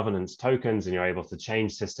number of governance tokens and you're able to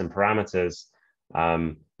change system parameters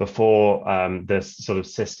before this sort of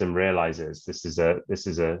system realizes. This is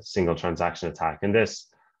a single transaction attack. And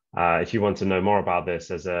this, if you want to know more about this,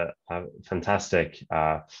 there's a fantastic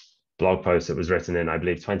blog post that was written in, I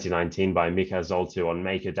believe, 2019 by Mika Zoltu on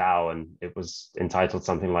MakerDAO, and it was entitled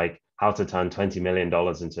something like "How to Turn $20 million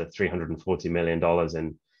into $340 million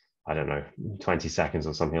in, I don't know, 20 seconds"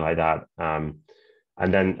 or something like that. And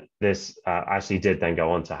then this actually did then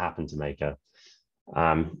go on to happen to Maker.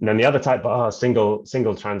 And then the other type are single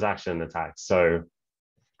transaction attacks. So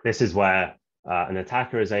this is where an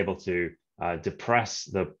attacker is able to depress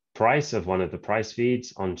the price of one of the price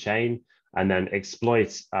feeds on chain, and then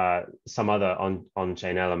exploit some other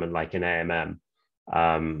on-chain element like an AMM.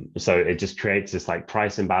 So it just creates this like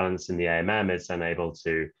price imbalance in the AMM. It's then able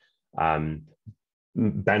to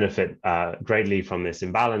benefit greatly from this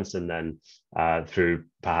imbalance, and then through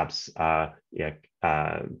perhaps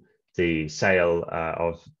the sale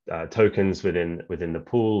of tokens within the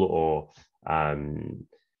pool, or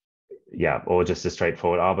just a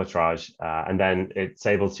straightforward arbitrage, and then it's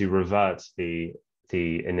able to revert the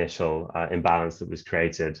initial imbalance that was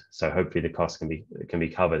created. So hopefully the cost can be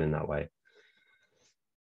covered in that way.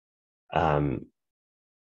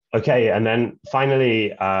 Okay, and then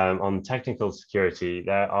finally, on technical security,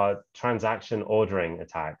 there are transaction ordering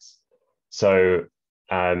attacks. So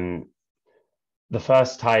the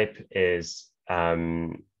first type is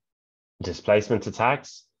displacement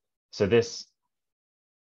attacks. So this,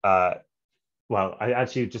 well, I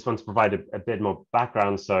actually just want to provide a bit more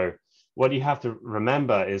background. So what you have to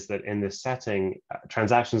remember is that in this setting,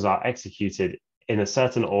 transactions are executed in a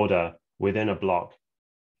certain order within a block.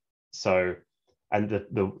 So, and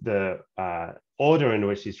the order in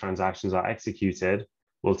which these transactions are executed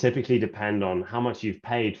will typically depend on how much you've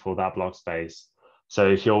paid for that block space. So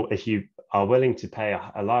if you are willing to pay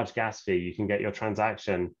a large gas fee, you can get your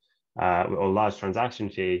transaction, or large transaction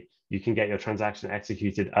fee, you can get your transaction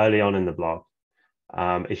executed early on in the block.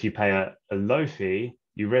 If you pay a low fee,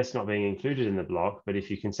 you risk not being included in the block, but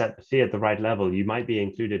if you can set the fee at the right level, you might be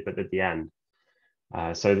included, but at the end.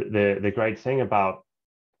 So the great thing about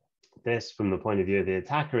this from the point of view of the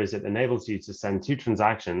attacker is it enables you to send two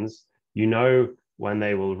transactions. You know when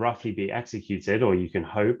they will roughly be executed, or you can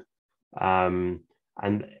hope. And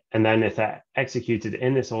then if they're executed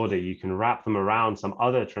in this order, you can wrap them around some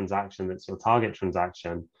other transaction that's your target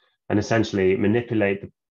transaction and essentially manipulate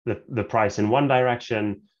the price in one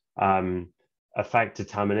direction, affect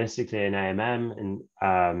deterministically in AMM, and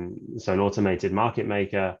so an automated market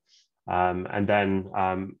maker, and then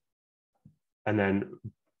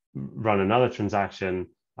run another transaction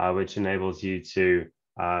which enables you to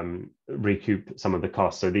recoup some of the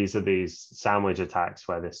costs. So these are these sandwich attacks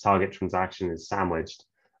where this target transaction is sandwiched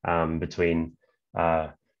between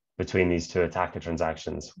these two attacker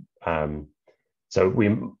transactions. So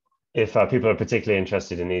if people are particularly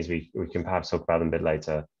interested in these, we can perhaps talk about them a bit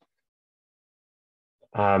later.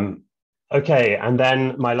 Okay, and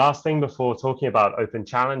then my last thing before talking about open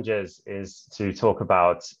challenges is to talk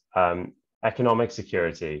about economic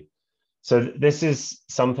security. So this is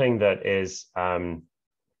something that is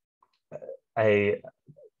a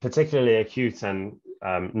particularly acute and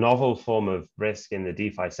novel form of risk in the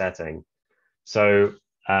DeFi setting. So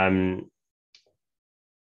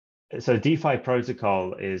DeFi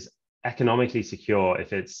protocol is economically secure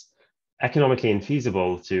if it's economically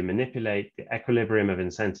infeasible to manipulate the equilibrium of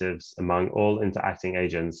incentives among all interacting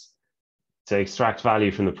agents to extract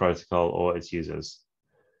value from the protocol or its users.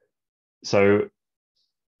 So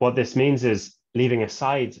what this means is, leaving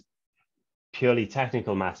aside purely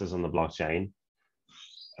technical matters on the blockchain,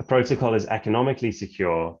 a protocol is economically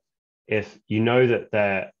secure if you know that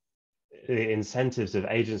the incentives of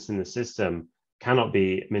agents in the system cannot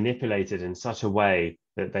be manipulated in such a way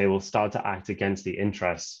that they will start to act against the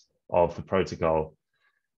interests of the protocol.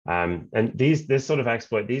 And this sort of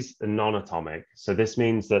exploit, these are non-atomic. So this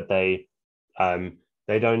means that they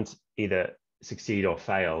don't either succeed or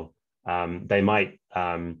fail. They might,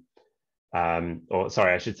 or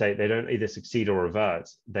sorry, I should say, they don't either succeed or revert.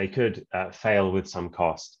 They could fail with some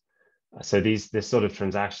cost. So this sort of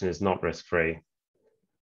transaction is not risk-free.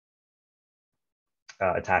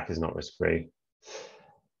 Attack is not risk-free.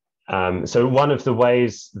 So one of the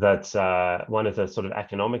ways that one of the sort of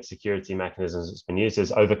economic security mechanisms that's been used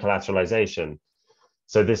is over-collateralization.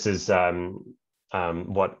 So this is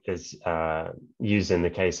what is used in the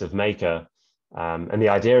case of Maker. And the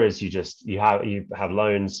idea is you have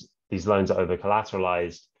loans. These loans are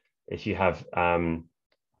over-collateralized. If you have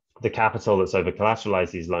the capital that's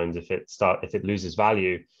over-collateralized these loans, if it loses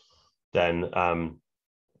value, then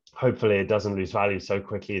hopefully it doesn't lose value so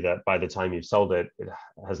quickly that by the time you've sold it, it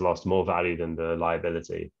has lost more value than the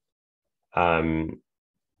liability.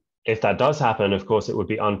 If that does happen, of course, it would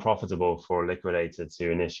be unprofitable for a liquidator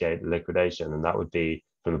to initiate the liquidation, and that would be,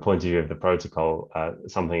 from the point of view of the protocol,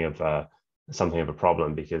 something of a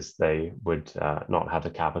problem, because they would not have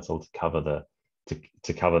the capital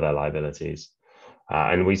to cover their liabilities.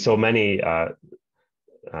 And we saw many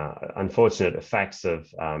unfortunate effects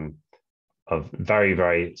of very,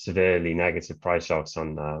 very severely negative price shocks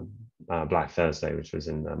on Black Thursday, which was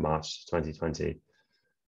in March 2020.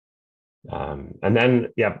 And then,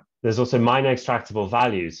 yeah, there's also minor extractable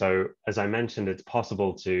value. So as I mentioned, it's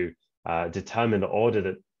possible to determine the order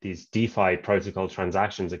that these DeFi protocol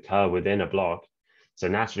transactions occur within a block. So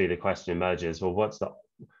naturally, the question emerges: well, what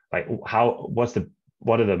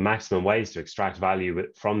are the maximum ways to extract value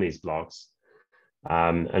from these blocks?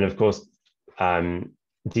 And of course,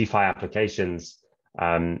 DeFi applications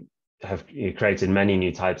have created many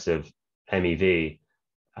new types of MEV.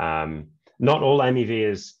 Not all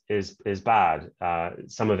MEV is bad.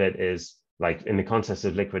 Some of it is, like in the context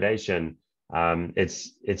of liquidation,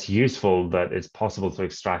 it's useful that it's possible to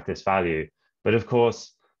extract this value. But of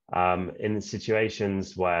course, in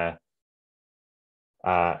situations where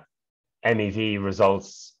MEV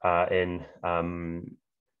results in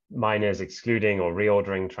miners excluding or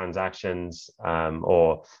reordering transactions,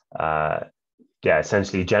 or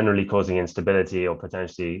essentially generally causing instability or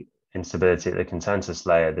potentially instability at the consensus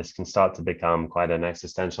layer, this can start to become quite an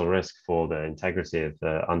existential risk for the integrity of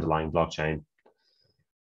the underlying blockchain.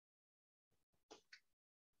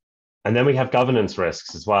 And then we have governance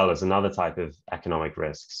risks as well as another type of economic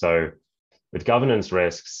risk. So with governance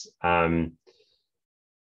risks, the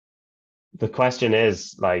question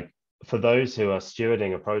is, like, for those who are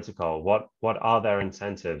stewarding a protocol, what are their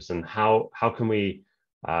incentives, and how can we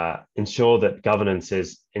ensure that governance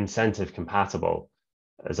is incentive compatible,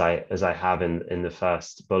 as I have in the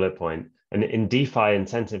first bullet point. And in DeFi,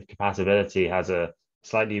 incentive compatibility has a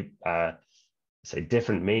slightly say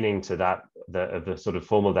different meaning to that of the sort of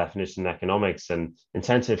formal definition in economics. And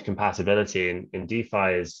incentive compatibility in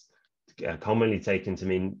DeFi is commonly taken to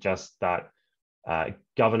mean just that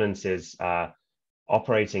governance is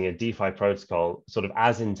operating a DeFi protocol sort of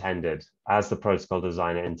as intended, as the protocol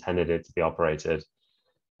designer intended it to be operated.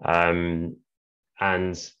 And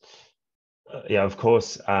yeah, of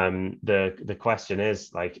course, the question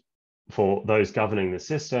is, like, for those governing the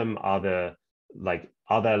system, are there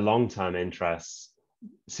long-term interests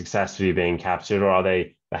successfully being captured, or are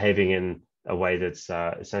they behaving in a way that's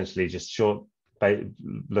essentially just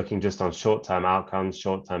looking just on short-term outcomes,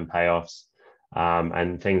 short-term payoffs,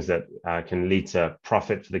 and things that can lead to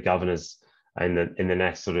profit for the governors in the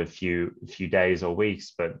next sort of few days or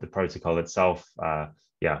weeks, but the protocol itself,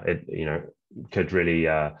 it could really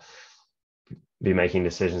be making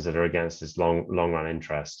decisions that are against its long run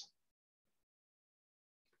interest.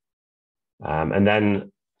 And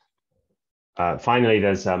then finally,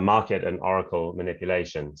 there's market and oracle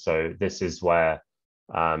manipulation. So this is where,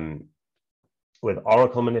 with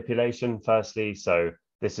oracle manipulation, firstly, so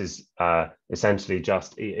this is essentially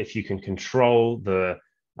just if you can control the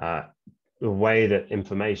way that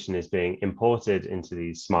information is being imported into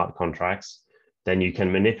these smart contracts, then you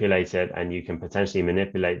can manipulate it, and you can potentially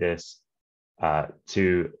manipulate this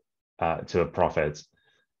to a profit.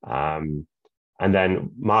 And then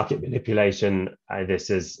market manipulation, this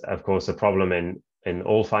is, of course, a problem in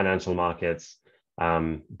all financial markets,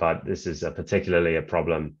 but this is particularly a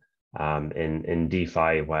problem in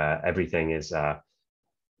DeFi, where everything is, there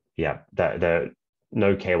are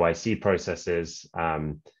no KYC processes,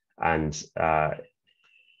 and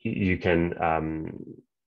you can,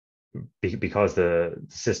 because the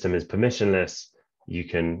system is permissionless, you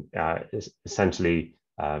can essentially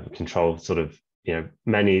control sort of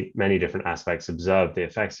many different aspects, observe the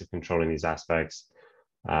effects of controlling these aspects,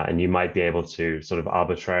 and you might be able to sort of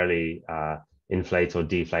arbitrarily inflate or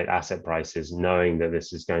deflate asset prices, knowing that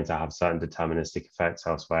this is going to have certain deterministic effects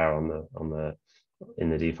elsewhere in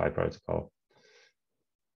the DeFi protocol.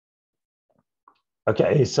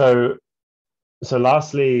 Okay, so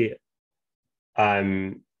lastly,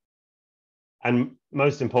 and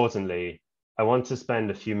most importantly, I want to spend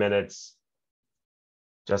a few minutes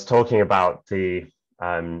just talking about the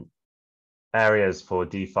areas for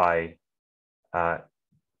DeFi,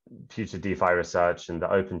 future DeFi research, and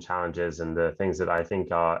the open challenges, and the things that I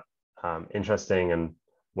think are interesting and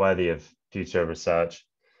worthy of future research.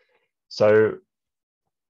 So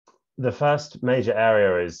the first major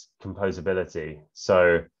area is composability.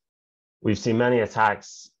 So we've seen many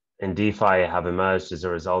attacks in DeFi have emerged as a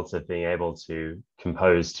result of being able to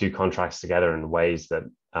compose two contracts together in ways that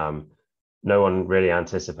no one really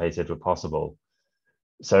anticipated were possible.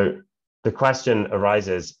 So the question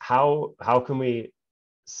arises, how can we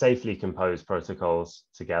safely compose protocols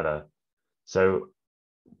together? So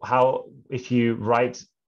if you write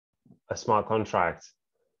a smart contract,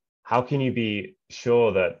 how can you be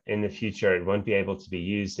sure that in the future it won't be able to be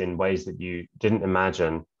used in ways that you didn't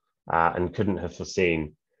imagine and couldn't have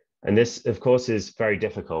foreseen? And this, of course, is very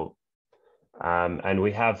difficult. And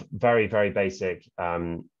we have very, very basic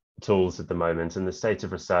tools at the moment, and the state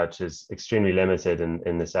of research is extremely limited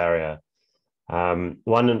in this area.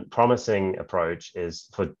 One promising approach is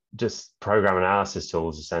for just program analysis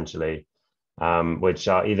tools, essentially, which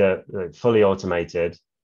are either fully automated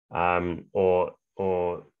or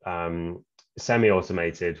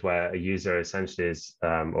semi-automated, where a user essentially is,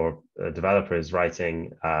 or a developer is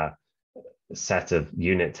writing a set of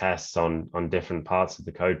unit tests on different parts of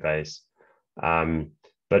the code base.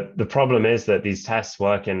 But the problem is that these tests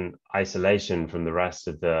work in isolation from the rest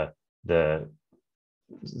of the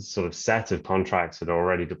sort of set of contracts that are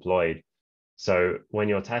already deployed. So when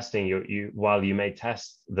you're testing, while you may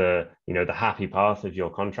test the happy path of your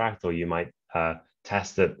contract, or you might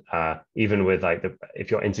test that even with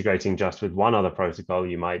if you're integrating just with one other protocol,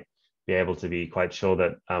 you might be able to be quite sure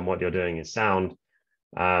that what you're doing is sound.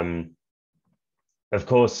 Of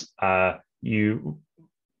course, you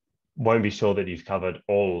won't be sure that you've covered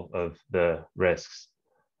all of the risks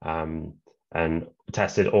and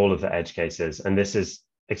tested all of the edge cases. And this is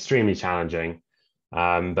extremely challenging.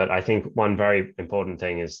 But I think one very important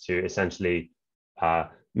thing is to essentially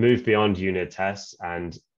move beyond unit tests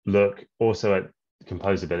and look also at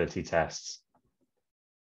composability tests.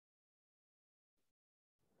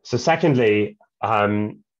 So secondly,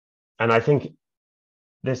 and I think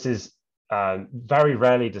this is very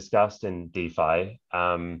rarely discussed in DeFi,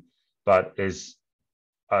 but is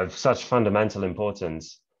of such fundamental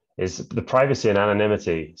importance, is the privacy and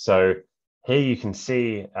anonymity. So here you can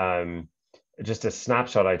see just a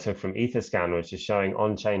snapshot I took from Etherscan, which is showing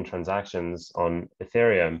on-chain transactions on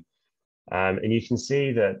Ethereum. And you can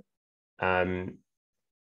see that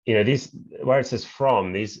these, where it says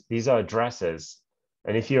from, these are addresses.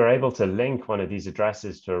 And if you're able to link one of these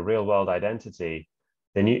addresses to a real world identity,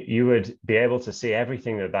 then you would be able to see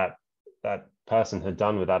everything that person had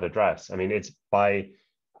done with that address. I mean, it's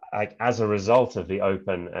as a result of the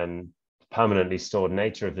open and permanently stored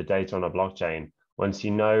nature of the data on a blockchain. Once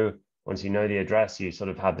you know the address, you sort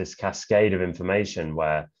of have this cascade of information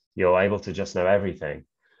where you're able to just know everything.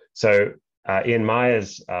 So Ian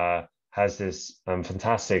Myers has this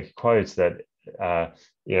fantastic quote that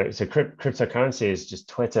so cryptocurrency is just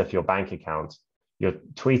Twitter for your bank account. You're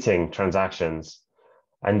tweeting transactions,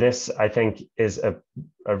 and this, I think, is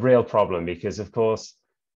a real problem because, of course,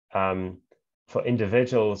 for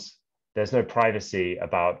individuals, there's no privacy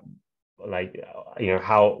about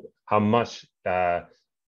how much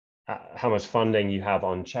funding you have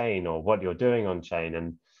on chain or what you're doing on chain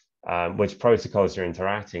and which protocols you're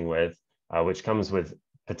interacting with, which comes with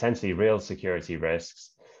potentially real security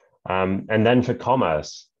risks. And then for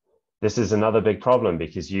commerce, this is another big problem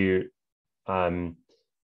because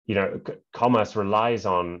commerce relies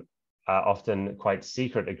on often quite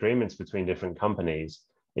secret agreements between different companies.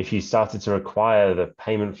 If you started to require the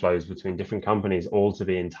payment flows between different companies all to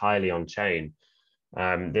be entirely on chain,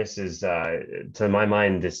 this is, to my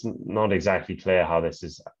mind, it's not exactly clear how this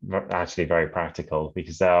is actually very practical,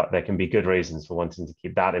 because there can be good reasons for wanting to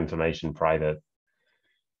keep that information private.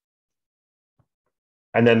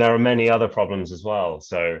 And then there are many other problems as well.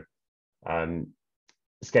 So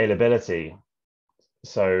scalability.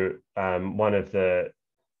 So one of the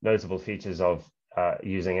notable features of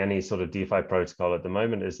using any sort of DeFi protocol at the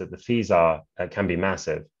moment is that the fees can be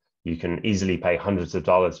massive. You can easily pay hundreds of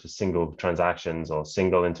dollars for single transactions or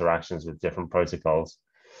single interactions with different protocols.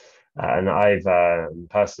 And I've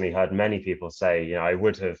personally heard many people say, I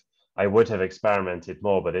would have experimented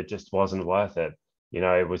more, but it just wasn't worth it.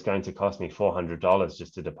 It was going to cost me $400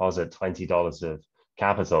 just to deposit $20 of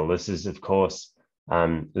capital. This is, of course,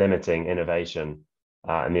 limiting innovation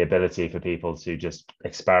and the ability for people to just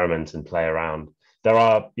experiment and play around. There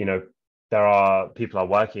are people are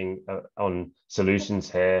working on solutions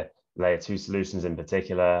here, layer 2 solutions in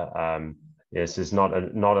particular. This is not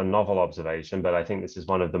a novel observation, but I think this is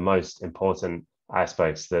one of the most important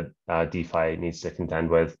aspects that DeFi needs to contend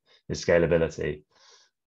with, is scalability.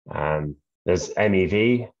 There's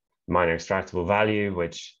MEV, minor extractable value,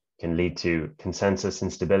 which can lead to consensus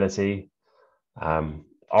instability.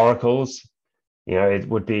 Oracles, it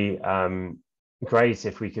would be great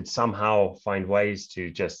if we could somehow find ways to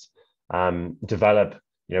just develop,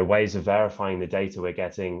 ways of verifying the data we're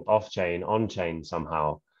getting off-chain, on-chain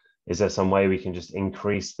somehow. Is there some way we can just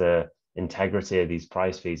increase the integrity of these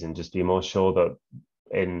price feeds and just be more sure that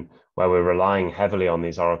where we're relying heavily on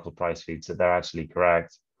these Oracle price feeds, that they're actually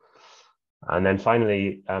correct? And then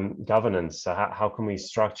finally, governance. So how can we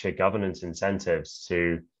structure governance incentives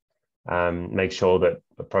to make sure that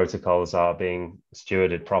the protocols are being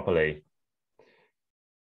stewarded properly?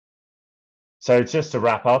 So just to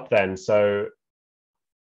wrap up then, so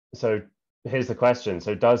here's the question.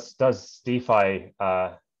 So does DeFi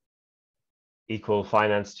equal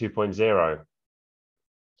finance 2.0?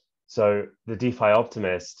 So the DeFi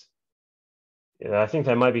optimist, I think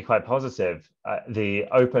they might be quite positive. The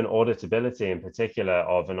open auditability in particular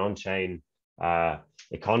of an on-chain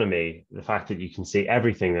economy, the fact that you can see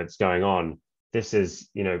everything that's going on, this is,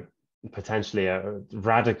 potentially a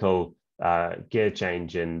radical gear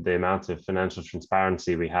change in the amount of financial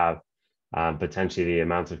transparency we have, potentially the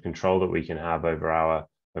amount of control that we can have over our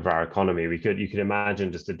economy. You could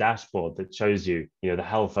imagine just a dashboard that shows you, the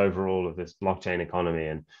health overall of this blockchain economy,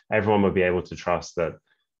 and everyone would be able to trust that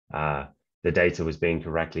the data was being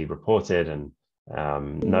correctly reported, and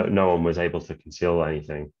no one was able to conceal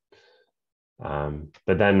anything.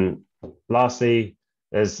 But then lastly,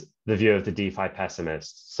 there's the view of the DeFi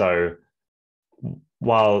pessimist. So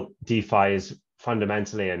while DeFi is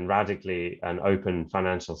fundamentally and radically an open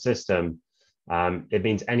financial system, it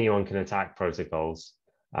means anyone can attack protocols,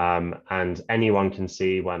 and anyone can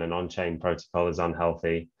see when an on-chain protocol is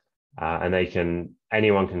unhealthy, and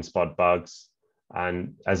anyone can spot bugs.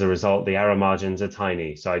 And as a result, the error margins are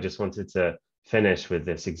tiny. So I just wanted to finish with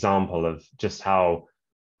this example of just how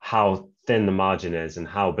thin the margin is and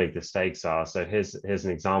how big the stakes are. So here's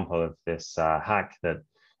an example of this hack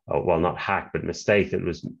not hack, but mistake that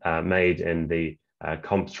was made in the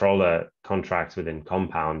comptroller contract within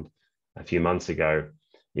Compound a few months ago.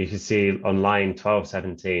 You can see on line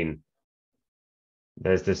 1217,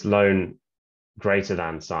 there's this loan greater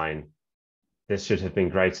than sign. This should have been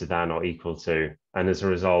greater than or equal to. And as a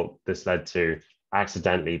result, this led to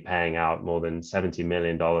accidentally paying out more than $70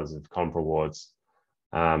 million of comp rewards.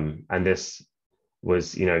 And this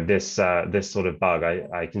was, you know, this sort of bug.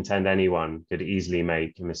 I contend anyone could easily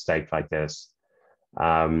make a mistake like this.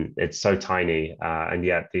 It's so tiny, and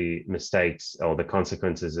yet the mistakes or the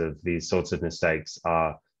consequences of these sorts of mistakes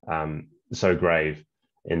are so grave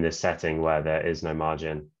in this setting where there is no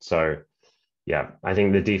margin. So yeah, I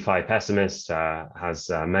think the DeFi pessimist has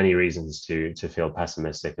many reasons to feel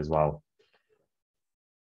pessimistic as well.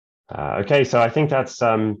 Okay, so I think that's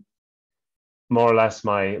more or less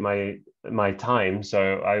my time.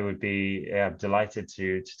 So I would be delighted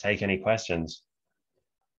to take any questions.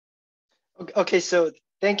 Okay, so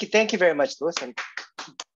thank you very much, Louis. And